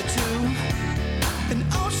buck or two. And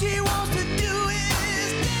all she wants to do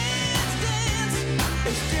is dance, dance.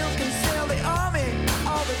 They still can sell the army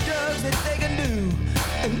all the drugs that they can do.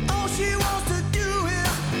 And all she wants to do is,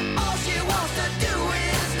 all she wants to do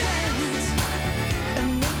is dance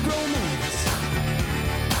and make romance.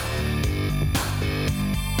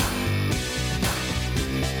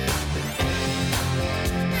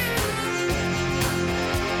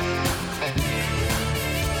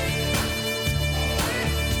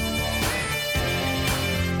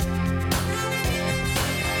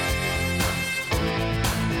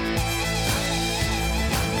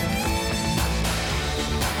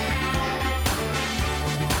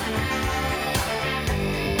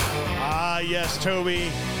 Yes,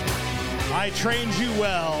 Toby, I trained you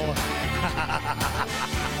well.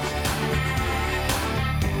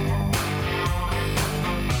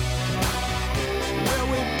 Well,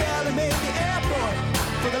 we barely made the airport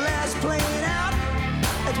for the last plane out.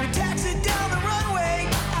 As we taxied down the runway,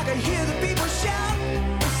 I could hear the people shout.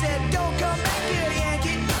 They said, don't come back here,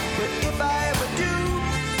 Yankee. But if I ever do,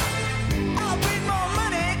 I'll bring more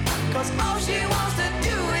money. 'Cause all she wants to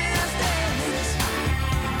do is dance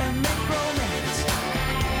and make romance.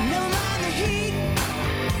 Never mind the heat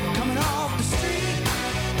coming off the street.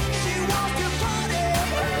 She wants to party.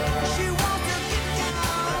 She wants to get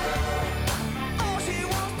down. All she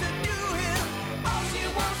wants to do is, all she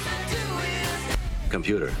wants to do is.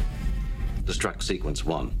 Computer, destruct sequence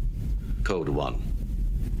 1, code 1,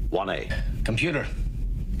 1A. Computer,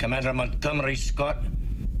 Commander Montgomery Scott,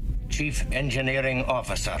 Chief Engineering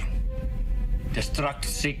Officer. Destruct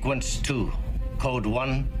sequence 2, code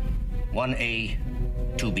 1, 1A,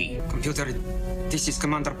 2B. Computer, this is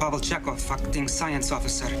Commander Pavel Chekhov, acting science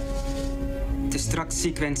officer. Destruct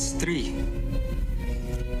sequence 3,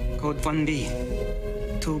 code 1B,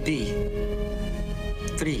 2B,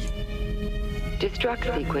 3.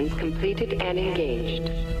 Destruct sequence completed and engaged.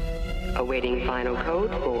 Awaiting final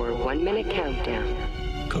code for 1 minute countdown.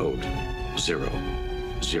 Code 0,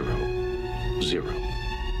 0, 0.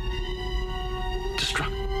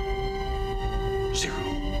 Destruct. 0.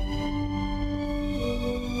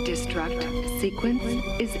 Destruct sequence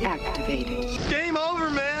is activated. Game over,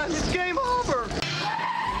 man. It's game over.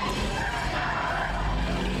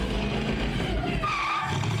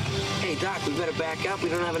 Hey, Doc, we better back up. We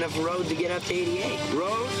don't have enough road to get up to 88.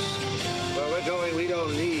 Roads? Well, we're going, we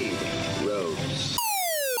don't need roads.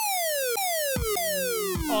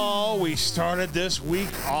 Oh, we started this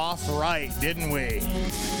week off right, didn't we?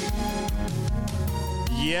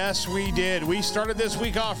 Yes, we did. We started this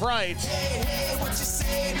week off right.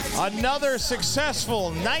 Another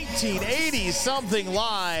successful 1980 something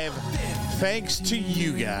live. Thanks to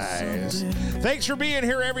you guys. Thanks for being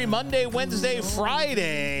here every Monday, Wednesday,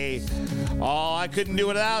 Friday. Oh, I couldn't do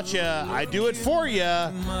it without you. I do it for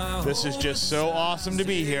you. This is just so awesome to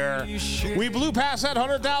be here. We blew past that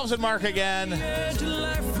 100,000 mark again.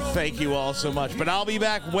 Thank you all so much. But I'll be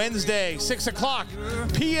back Wednesday, 6 o'clock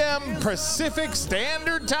p.m. Pacific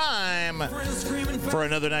Standard Time for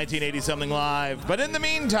another 1980 something live. But in the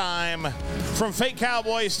meantime, from Fake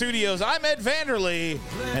Cowboy Studios, I'm Ed Vanderlee,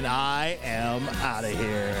 and I am out of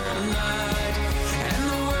here. And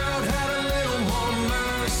the world had a little more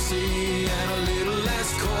mercy and a little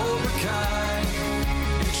less Cobra Kai.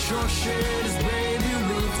 It sure shared his baby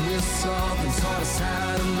ruthless soft and taught us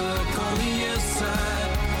how to look on the inside.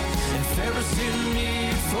 And Ferris didn't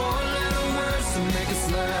need 4-letter words to make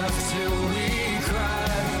us laugh till we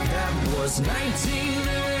cried. That was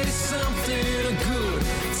 1980 something, a good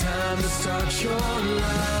time to start your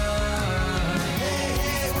life. Hey,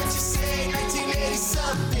 hey, what you say, 1980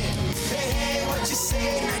 something. Hey, hey, what you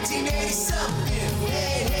say, 1980 something.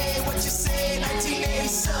 Hey, hey, what you say, 1980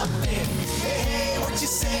 something. Hey, hey, what you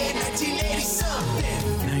say, 1980 something.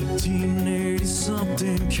 1980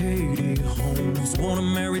 something, Katie Holmes wanna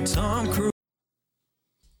marry Tom Cruise.